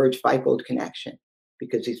Team Converge Fivefold Connection,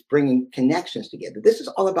 because he's bringing connections together. This is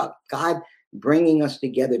all about God bringing us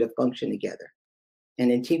together to function together. And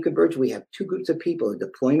in Team Converge, we have 2 groups of people: a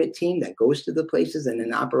deployment team that goes to the places, and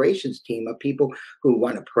an operations team of people who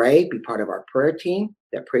want to pray, be part of our prayer team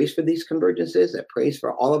that prays for these convergences, that prays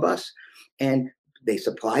for all of us. And they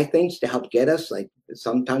supply things to help get us. Like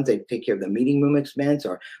sometimes they take care of the meeting room expense,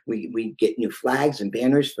 or we get new flags and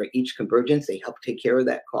banners for each convergence. They help take care of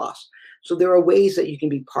that cost. So there are ways that you can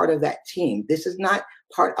be part of that team. This is not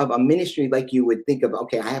part of a ministry like you would think of,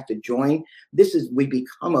 okay, I have to join. We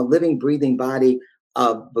become a living, breathing body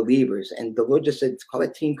of believers. And the Lord just said, call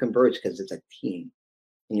it Team Converge, because it's a team,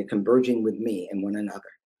 and you're converging with me and one another.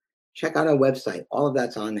 Check out our website. All of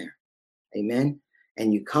that's on there. Amen.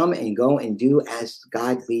 And you come and go and do as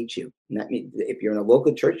God leads you. And that means if you're in a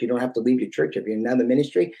local church, you don't have to leave your church. If you're in another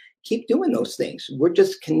ministry, keep doing those things. We're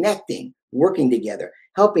just connecting, working together,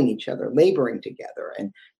 helping each other, laboring together.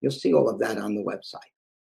 And you'll see all of that on the website.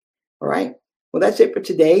 All right. Well, that's it for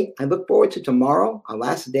today. I look forward to tomorrow, our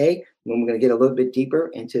last day, when we're going to get a little bit deeper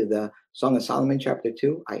into the Song of Solomon, chapter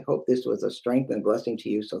 2. I hope this was a strength and blessing to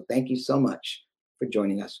you. So thank you so much for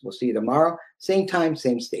joining us. We'll see you tomorrow, same time,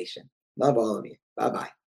 same station. Love all of you. Bye-bye.